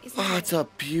here, isn't Oh, it? it's a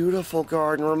beautiful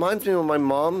garden. Reminds me of what my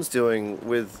mom's doing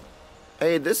with...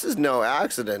 Hey, this is no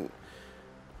accident.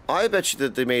 I bet you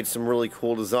that they made some really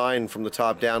cool design from the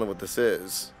top down of what this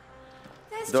is.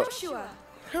 There's Joshua.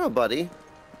 Hello, buddy.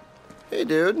 Hey,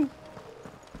 dude.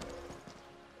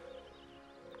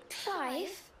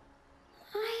 Clive?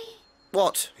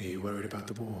 What? Are you worried about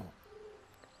the war?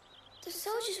 The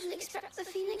soldiers will expect the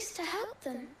Phoenix to help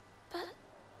them, but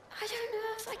I don't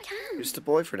know if I can. You're just a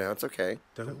boy for now. It's okay.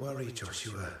 Don't worry,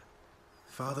 Joshua.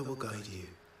 Father will guide you.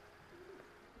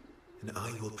 And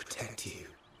I will protect you.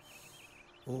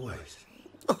 Always.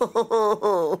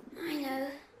 Oh. I know.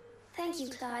 Thank you,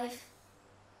 Clive.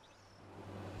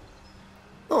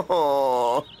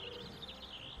 Oh.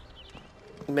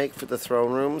 Make for the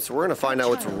throne room. So we're gonna find out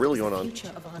what's really going on. The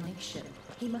future of our nation.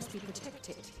 He must be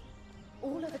protected.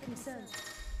 All other concerns.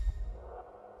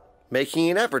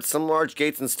 Making an effort. Some large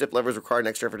gates and stiff levers require an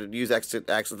extra effort to use to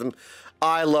access them.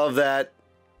 I love that.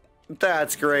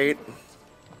 That's great.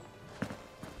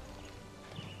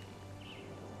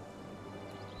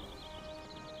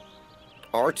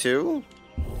 R2?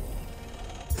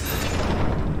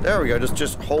 There we go.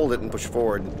 Just hold it and push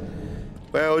forward.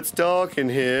 Well, it's dark in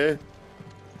here.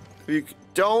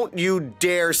 Don't you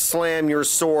dare slam your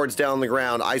swords down the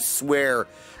ground. I swear.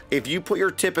 If you put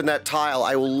your tip in that tile,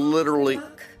 I will literally...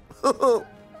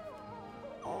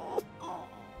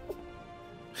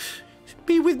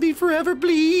 Be with me forever,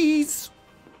 please.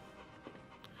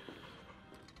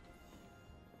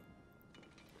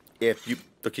 If you...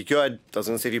 Okay, good. I was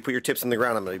gonna say, if you put your tips in the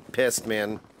ground, I'm gonna be pissed,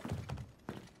 man.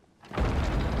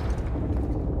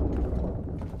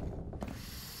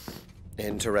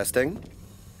 Interesting.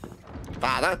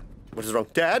 Father? What is wrong?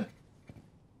 Dad?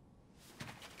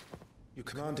 You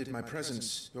commanded my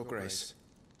presence, Your Grace.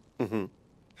 Mm-hmm.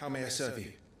 How may I serve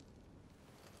you?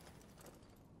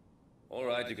 All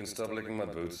right, you can stop licking my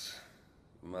boots.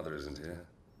 Mother isn't here.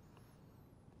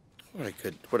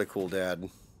 What a cool dad.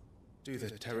 Do the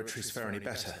territories fare any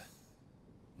better?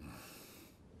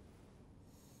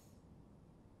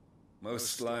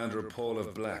 Most lie under a pall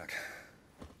of black.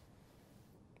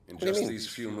 In do you just mean? these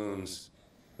few moons,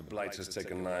 the blight has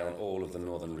taken nigh on all of the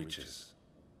northern reaches.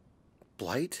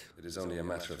 Blight? It is only a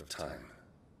matter of time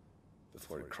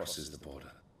before it crosses the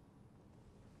border.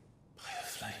 By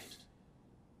flames.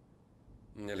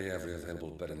 Nearly every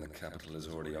available bed in the capital is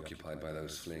already occupied by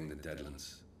those fleeing the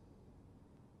Deadlands.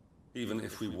 Even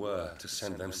if we were to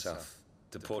send them south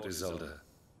to Port Isolde,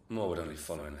 more would only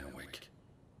follow in their wake.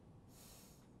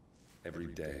 Every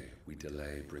day we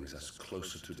delay brings us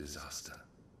closer to disaster.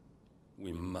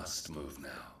 We must move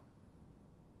now.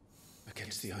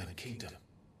 Against the Iron Kingdom.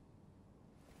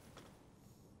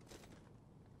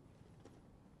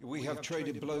 We have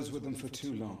traded blows with them for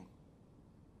too long.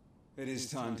 It is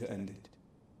time to end it.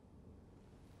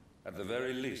 At the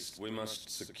very least, we must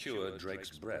secure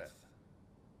Drake's breath.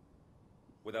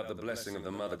 Without the blessing of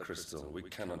the Mother Crystal, we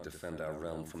cannot defend our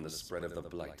realm from the spread of the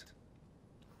Blight.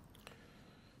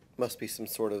 Must be some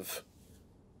sort of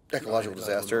ecological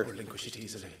disaster. I will not relinquish it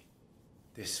easily.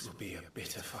 This will be a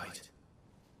bitter fight.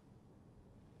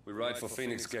 We ride for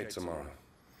Phoenix Gate tomorrow.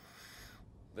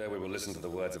 There we will listen to the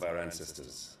words of our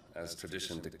ancestors, as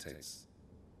tradition dictates.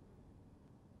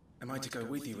 Am I to go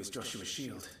with you as Joshua's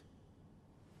shield?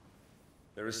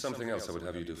 There is something else I would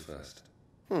have you do first.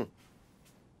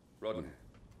 Rodney.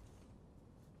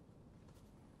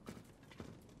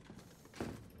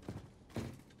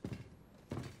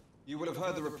 You will have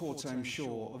heard the reports, I'm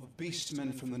sure, of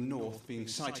beastmen from the north being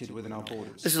sighted within our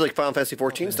borders. This is like Final Fantasy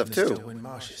XIV stuff too. Stillwind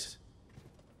marshes.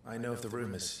 I know of the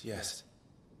rumors, yes.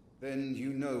 Then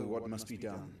you know what must be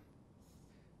done.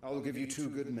 I will give you 2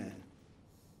 good men.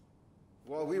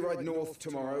 While we ride north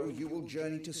tomorrow, you will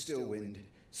journey to Stillwind,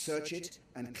 search it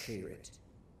and clear it.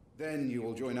 Then you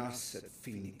will join us at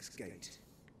Phoenix Gate.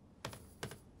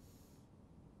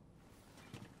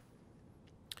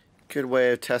 Good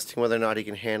way of testing whether or not he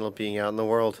can handle being out in the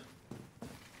world.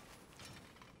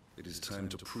 It is time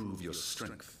to prove your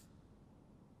strength.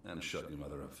 And shut your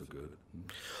mother up for good.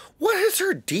 What is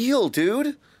her deal,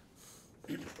 dude?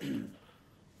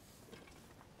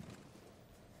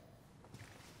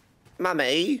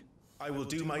 Mummy? I will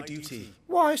do my duty.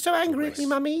 Why so angry at me,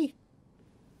 Mummy?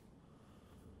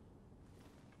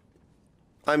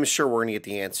 I'm sure we're gonna get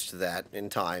the answer to that in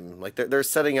time. Like, they're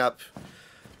setting up,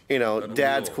 you know,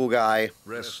 Dad's cool guy.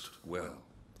 Rest well.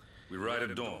 We ride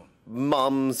at dawn.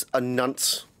 Mom's a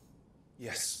nunce.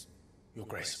 Yes, Your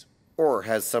Grace. Or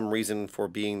has some reason for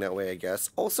being that way, I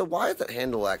guess. Also, why is that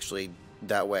handle actually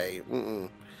that way?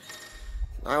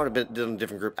 I would have been in a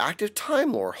different group. Active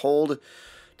Time Lore. Hold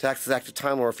to access Active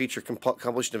Time Lore feature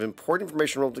compilation of important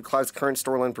information related to Clive's current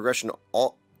storyline progression.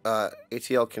 All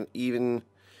ATL can even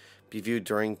be viewed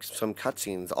during some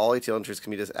cutscenes. All ATL entries can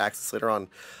be accessed later on.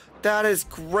 That is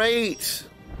great!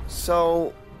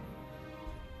 So,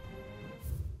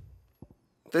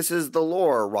 this is the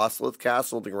lore. Rosalith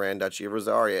Castle, the Grand Duchy of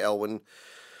Rosaria, Elwyn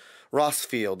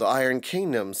Rossfield, the Iron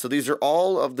Kingdom. So these are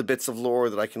all of the bits of lore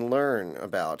that I can learn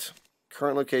about.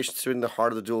 Current location situated in the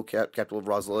heart of the dual capital of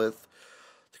Rosalith,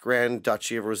 the Grand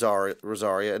Duchy of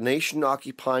Rosaria, a nation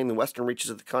occupying the western reaches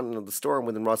of the continent of the storm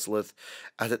within Rosalith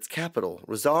as its capital.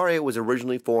 Rosaria was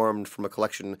originally formed from a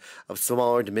collection of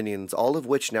smaller dominions, all of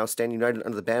which now stand united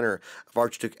under the banner of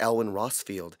Archduke Elwyn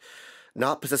Rossfield.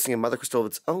 Not possessing a mother crystal of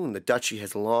its own, the duchy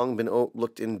has long been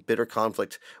looked in bitter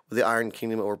conflict with the Iron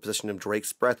Kingdom over possession of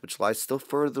Drake's Breath, which lies still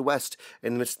further west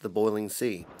in the midst of the boiling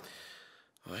sea.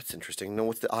 Oh, that's interesting. No,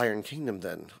 what's the Iron Kingdom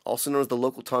then? Also known as the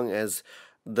local tongue as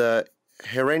the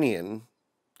Herenian.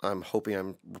 I'm hoping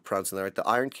I'm pronouncing that right. The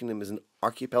Iron Kingdom is an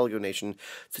archipelago nation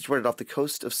situated off the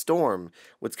coast of Storm,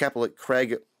 with its capital at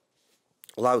Craig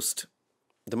Loust.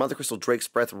 The Mother Crystal Drake's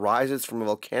Breath rises from a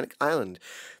volcanic island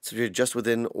situated just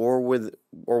within or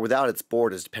without its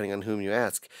borders, depending on whom you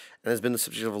ask, and has been the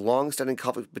subject of a long-standing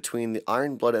conflict between the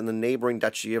Iron Blood and the neighboring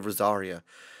Duchy of Rosaria.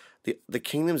 The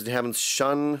kingdom's inhabitants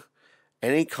shun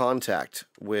any contact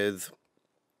with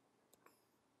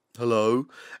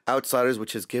outsiders,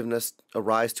 which has given us a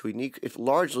rise to a unique, if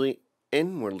largely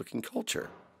inward-looking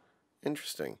culture.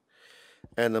 Interesting.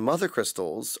 And the Mother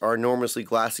Crystals are enormously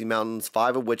glassy mountains,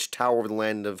 5 of which tower over the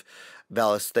land of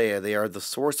Valisthea. They are the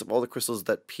source of all the crystals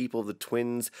that people of the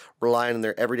Twins rely on in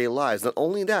their everyday lives. Not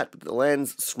only that, but the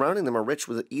lands surrounding them are rich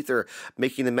with ether,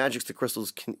 making the magics the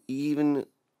crystals can even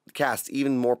cast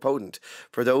even more potent.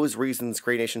 For those reasons,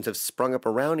 great nations have sprung up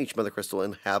around each Mother Crystal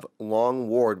and have long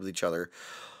warred with each other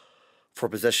for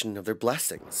possession of their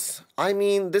blessings. I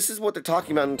mean, this is what they're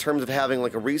talking about in terms of having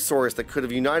like a resource that could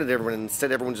have united everyone, and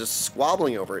instead everyone's just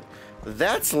squabbling over it.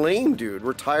 That's lame, dude.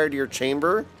 Retire to your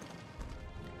chamber?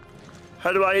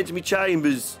 How do I enter my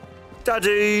chambers?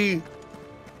 Daddy!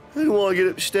 I don't want to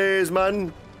get upstairs,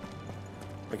 man.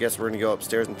 I guess we're gonna go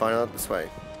upstairs and find out this way.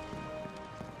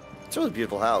 It's a really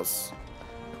beautiful house.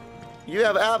 You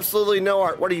have absolutely no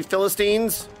art. What are you,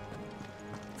 Philistines?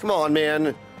 Come on,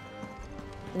 man.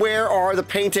 Where are the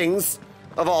paintings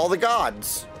of all the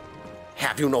gods?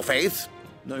 Have you no faith?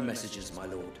 No messages, my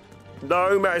lord.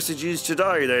 No messages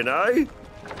today, then, eh?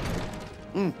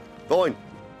 Fine.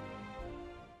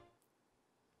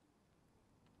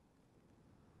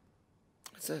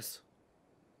 What's this?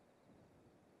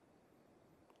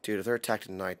 Dude, if they're attacked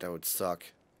at night, that would suck.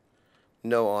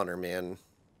 No honor, man.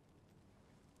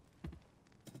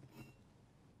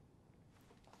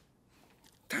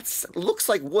 That looks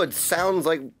like wood, sounds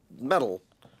like metal.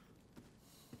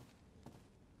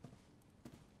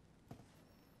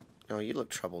 Oh, you look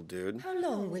troubled, dude. How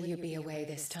long will you be away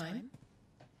this time?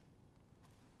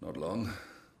 Not long.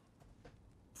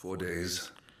 4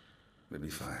 days. Maybe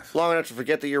 5. Long enough to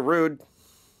forget that you're rude.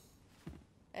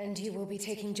 And you will be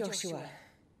taking Joshua.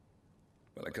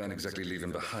 Well, I can't exactly leave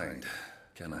him behind,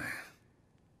 can I?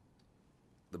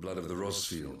 The blood of the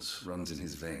Rosfields runs in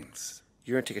his veins.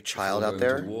 You're gonna take a child Before out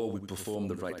going there? to war, we perform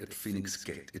the rite at Phoenix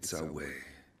Gate. It's our way.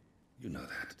 You know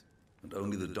that. And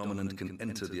only the dominant can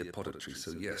enter the apothecary,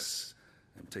 so yes,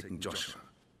 I'm taking Joshua.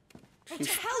 Oh, to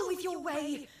hell with your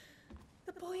way!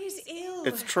 The boy is ill.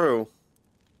 It's true.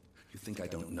 You think I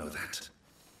don't know that?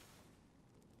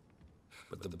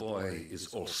 But the boy is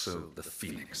also the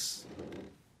Phoenix.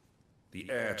 The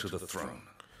heir to the throne.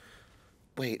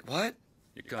 Wait, what?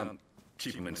 You can't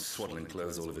keep him in swaddling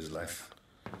clothes all of his life.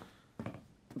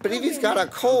 But if he's got a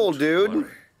cold, dude. Worry.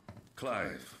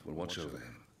 Clive will watch over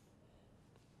him.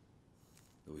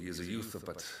 Though he is a youth of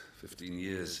but 15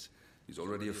 years, he's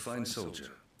already a fine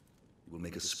soldier. He will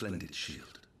make a splendid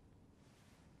shield.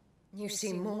 You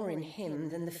see more in him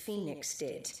than the Phoenix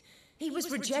did. He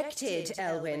was rejected,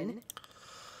 Elwyn.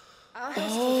 Our household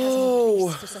has no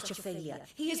place for such a failure.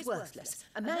 He is worthless.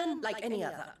 A man like any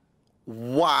other.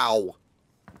 Wow.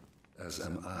 As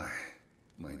am I,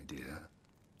 my dear.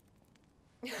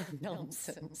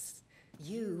 Nonsense.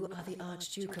 You are the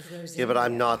Archduke of Rosaria. Yeah, but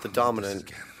I'm not the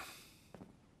dominant.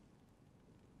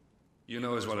 You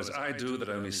know as well as I do that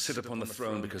I only sit upon the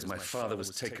throne because my father was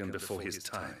taken before his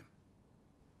time.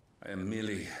 I am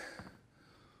merely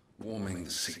warming the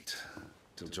seat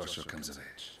till Joshua comes of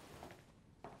age.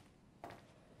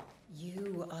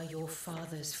 You are your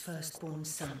father's firstborn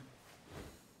son,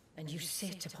 and you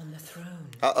sit upon the throne.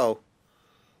 Uh-oh.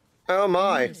 Oh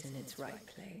my. It is in its right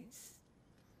place.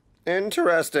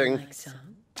 Interesting. Like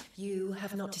some, you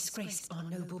have not disgraced our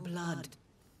noble blood.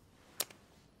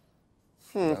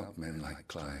 Without men like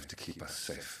Clive to keep us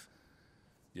safe,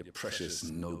 your precious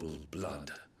noble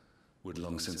blood would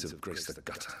long since have graced the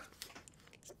gutter.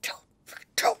 Tell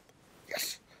him.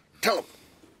 Yes. Tell him.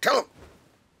 Tell him.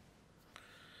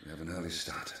 We have an early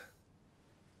start.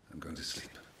 I'm going to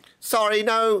sleep. Sorry,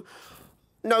 no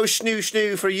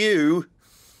snoo for you.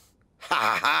 Ha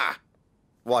ha ha.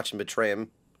 Watch him betray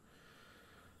him.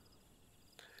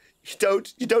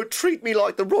 You don't treat me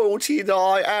like the royalty that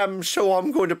I am, so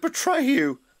I'm going to betray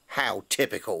you. How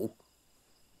typical.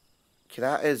 Okay,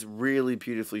 that is really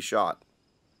beautifully shot.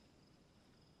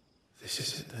 This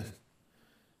is it then.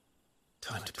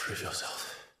 Time to prove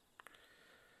yourself.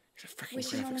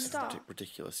 Wishing on a star.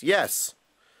 Ridiculous. Yes.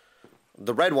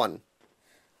 The red one.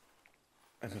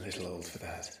 I'm a little old for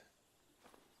that.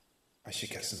 I should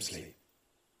get some sleep.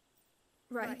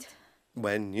 Right.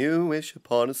 When you wish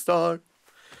upon a star,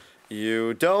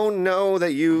 you don't know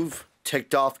that you've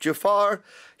ticked off Jafar.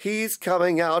 He's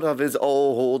coming out of his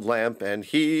old lamp and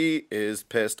he is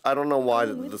pissed. I don't know why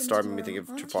the star made me think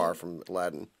of Jafar from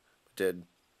Aladdin. It did.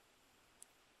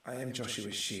 I am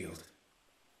Joshua's shield.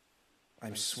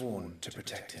 I'm sworn to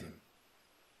protect him.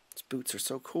 His boots are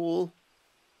so cool.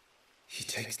 He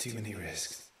takes too many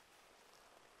risks.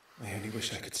 I only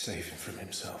wish I could save him from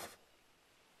himself.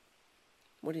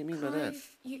 What do you mean by that?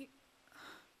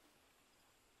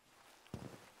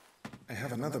 I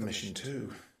have another mission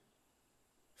too.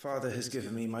 Father has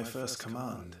given me my first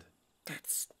command.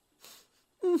 That's...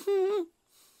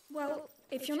 Well,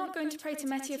 if you're not going to pray to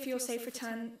Metia for your safe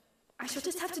return, I shall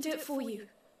just have to do it for you.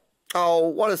 Oh,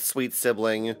 what a sweet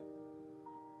sibling.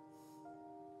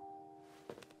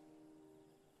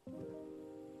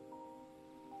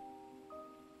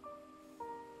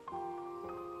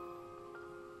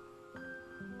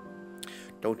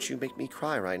 Don't you make me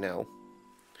cry right now.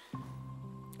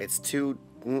 It's too...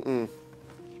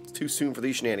 It's too soon for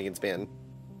these shenanigans, man.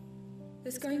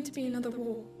 There's going to be another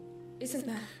war, isn't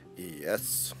there?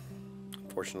 Yes.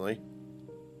 Unfortunately.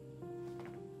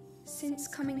 Since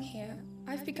coming here,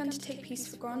 I've begun to take peace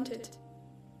for granted.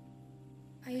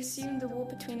 I assumed the war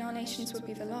between our nations would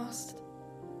be the last.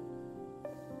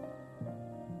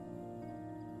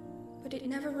 But it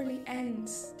never really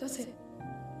ends, does it?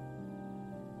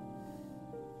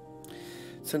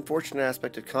 It's an unfortunate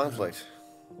aspect of conflict.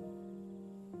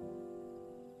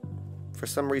 For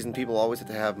some reason, people always have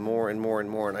to have more and more and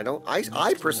more, and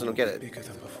I personally don't get it. Bigger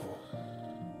than before.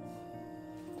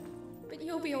 But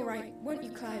you'll be alright, won't you,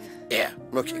 Clive? Yeah,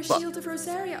 okay, You're a but... shield of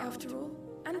Rosaria, after all,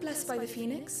 and blessed by the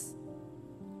Phoenix.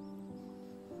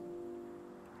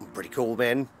 Pretty cool,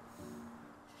 man.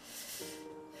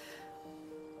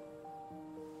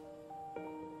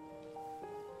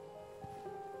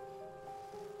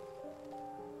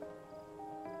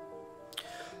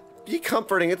 Be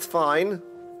comforting, it's fine.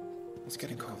 It's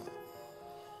getting cold.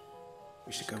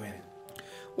 We should go in.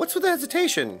 What's with the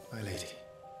hesitation? My lady.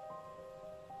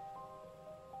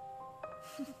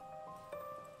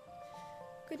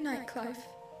 Good night, Clive.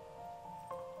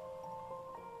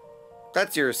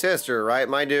 That's your sister, right,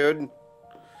 my dude?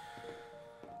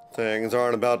 Things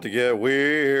aren't about to get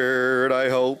weird, I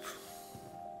hope.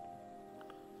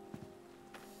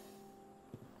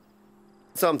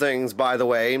 Some things, by the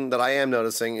way, that I am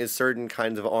noticing is certain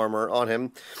kinds of armor on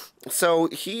him. So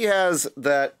he has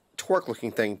that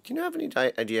torque-looking thing. Do you have any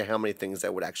idea how many things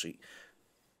that would actually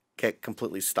get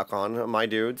completely stuck on my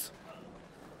dudes?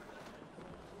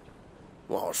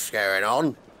 What's going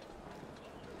on?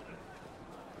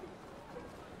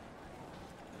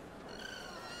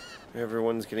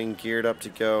 Everyone's getting geared up to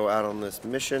go out on this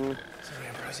mission. Sorry,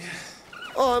 Ambrosia.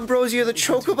 Oh, Ambrosia the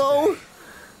Chocobo!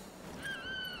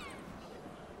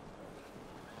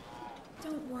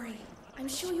 Don't worry. I'm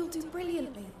sure you'll do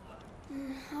brilliantly.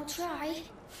 I'll try.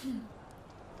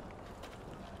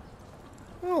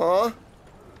 Aww.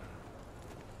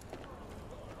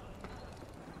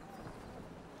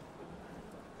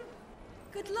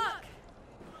 Good luck.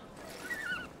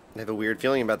 I have a weird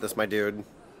feeling about this, my dude.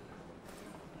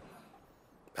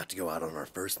 About to go out on our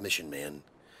first mission, man.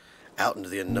 Out into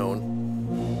the unknown.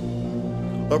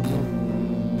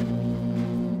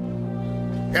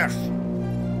 Yes.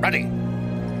 Ready.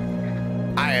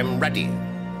 I am ready.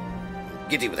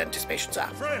 Giddy with anticipation, sir.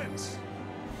 Friends,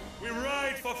 we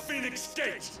ride for Phoenix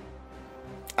Gate.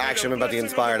 Actually, I'm about to get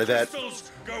inspired, I bet.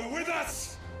 Crystals go with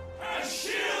us and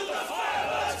shield the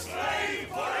Firebird's flame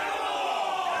forever.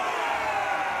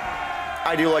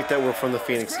 I do like that we're from the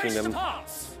Phoenix Kingdom.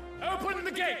 Open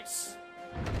the gates.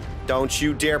 Don't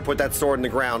you dare put that sword in the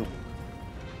ground.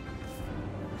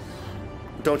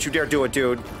 Don't you dare do it,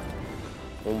 dude.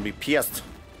 I'm gonna be pissed.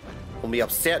 I'm gonna be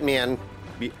upset, man.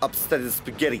 Be upset as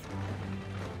spaghetti.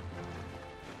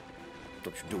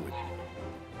 Don't you do it.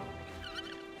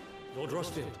 Lord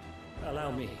Rosfield,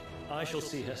 allow me. I shall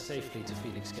see her safely to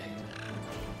Phoenix Gate.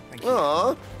 Thank you.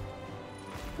 Aw.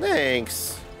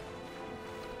 Thanks.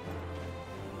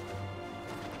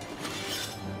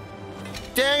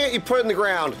 Dang it, you put it in the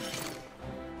ground.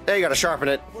 There, you gotta sharpen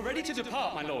it. We're ready to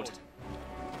depart, my lord.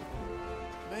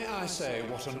 May I say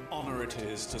what an honor it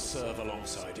is to serve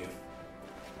alongside you?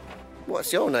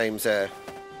 What's your name, sir?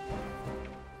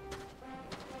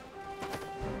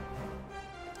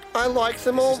 I like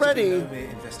them already. This is to be no mere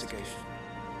investigation.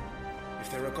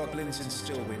 If there are goblins in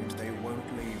Stillwind, they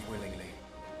won't leave willingly.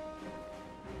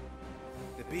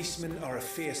 The beastmen are a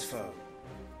fierce foe.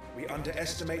 We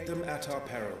underestimate them at our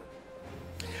peril.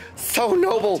 So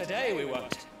noble. Today we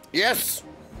won't. Yes.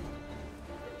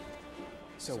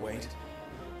 Sir Wade,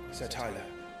 Sir Tyler,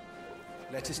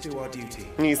 let us do our duty.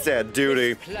 He said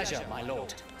duty. Pleasure, my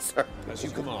lord. Sir. As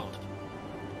you command.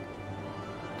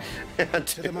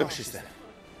 To the marshes, then.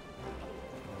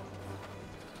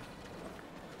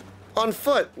 On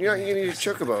foot. You're not gonna need a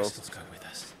chocobo. Crystals go with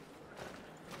us.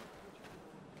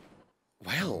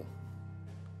 Well,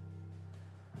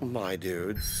 my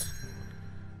dudes.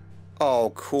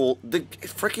 Oh, cool. The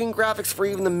freaking graphics for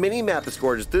even the mini-map is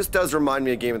gorgeous. This does remind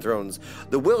me of Game of Thrones.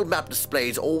 The world map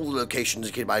displays all the locations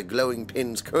indicated by glowing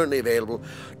pins currently available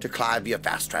to Clive via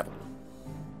fast travel.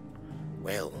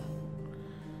 Well,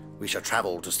 we shall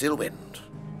travel to Stillwind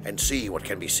and see what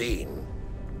can be seen.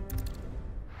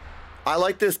 I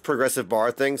like this progressive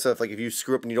bar thing, so if you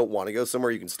screw up and you don't want to go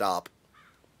somewhere, you can stop.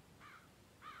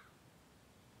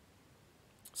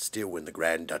 Stillwind, the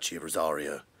Grand Duchy of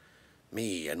Rosaria.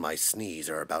 Me and my sneeze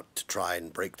are about to try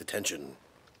and break the tension.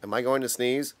 Am I going to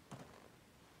sneeze?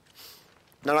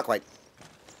 No, not quite.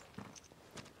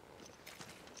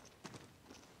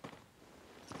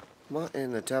 What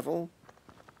in the devil?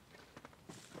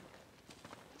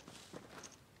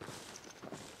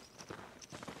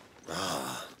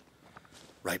 Ah,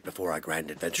 right before our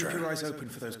grand adventure. Keep your eyes open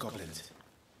for those goblins.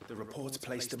 The reports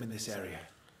placed them in this area.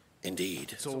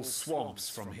 Indeed. It's all swamps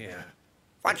from here.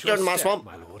 What you doing in my swamp?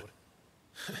 My lord.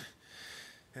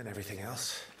 And everything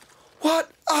else. What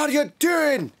are you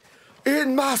doing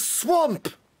in my swamp?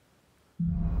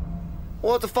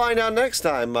 We'll have to find out next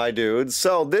time, my dudes.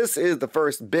 So this is the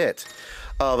first bit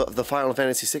of the Final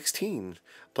Fantasy 16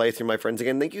 playthrough, my friends.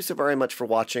 Again, thank you so very much for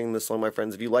watching this long, my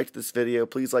friends. If you liked this video,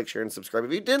 please like, share, and subscribe.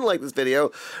 If you didn't like this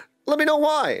video, let me know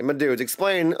why. My dudes,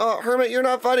 explain. Oh, Hermit, you're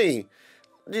not funny.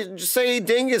 Just say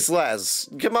dingus less.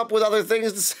 Come up with other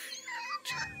things to say.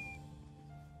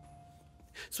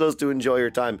 supposed to enjoy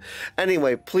your time.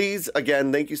 Anyway, please,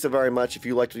 again, thank you so very much. If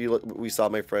you liked what we saw,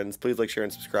 my friends, please like, share,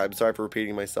 and subscribe. Sorry for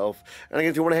repeating myself. And again,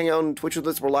 if you want to hang out on Twitch with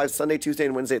us, we're live Sunday, Tuesday,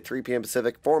 and Wednesday at 3 p.m.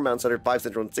 Pacific, 4 Mountain Standard, 5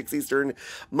 Central, and 6 Eastern.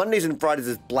 Mondays and Fridays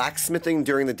is blacksmithing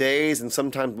during the days, and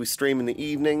sometimes we stream in the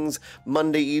evenings.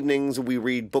 Monday evenings, we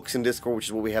read books in Discord, which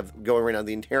is what we have going right now,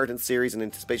 the Inheritance series, in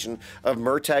anticipation of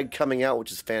Murtag coming out,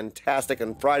 which is fantastic.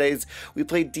 On Fridays, we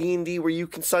play D&D, where you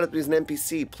can sign up as an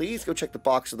NPC. Please go check the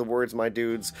box of the words, my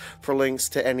dudes, for links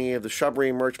to any of the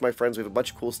shrubbery merch, my friends. We have a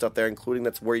bunch of cool stuff there, including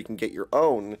that's where you can get your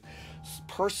own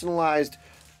personalized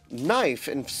knife,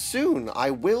 and soon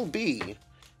I will be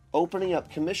opening up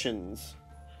commissions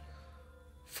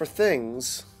for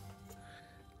things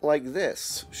like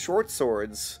this, short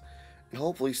swords, and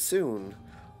hopefully soon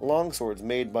long swords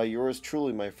made by yours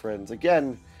truly, my friends.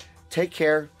 Again, take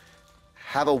care.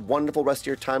 Have a wonderful rest of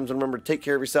your times, and remember to take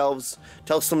care of yourselves,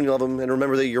 tell someone you love them, and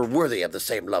remember that you're worthy of the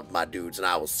same love, my dudes, and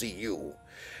I will see you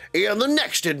in the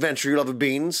next adventure, you lovely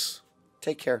beans.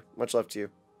 Take care. Much love to you.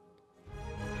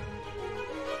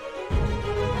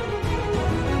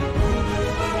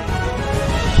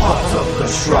 Part of the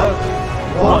shrub,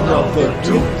 one of the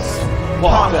dudes.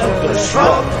 Part of the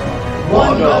shrub,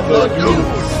 one of the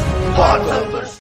dudes. Part of the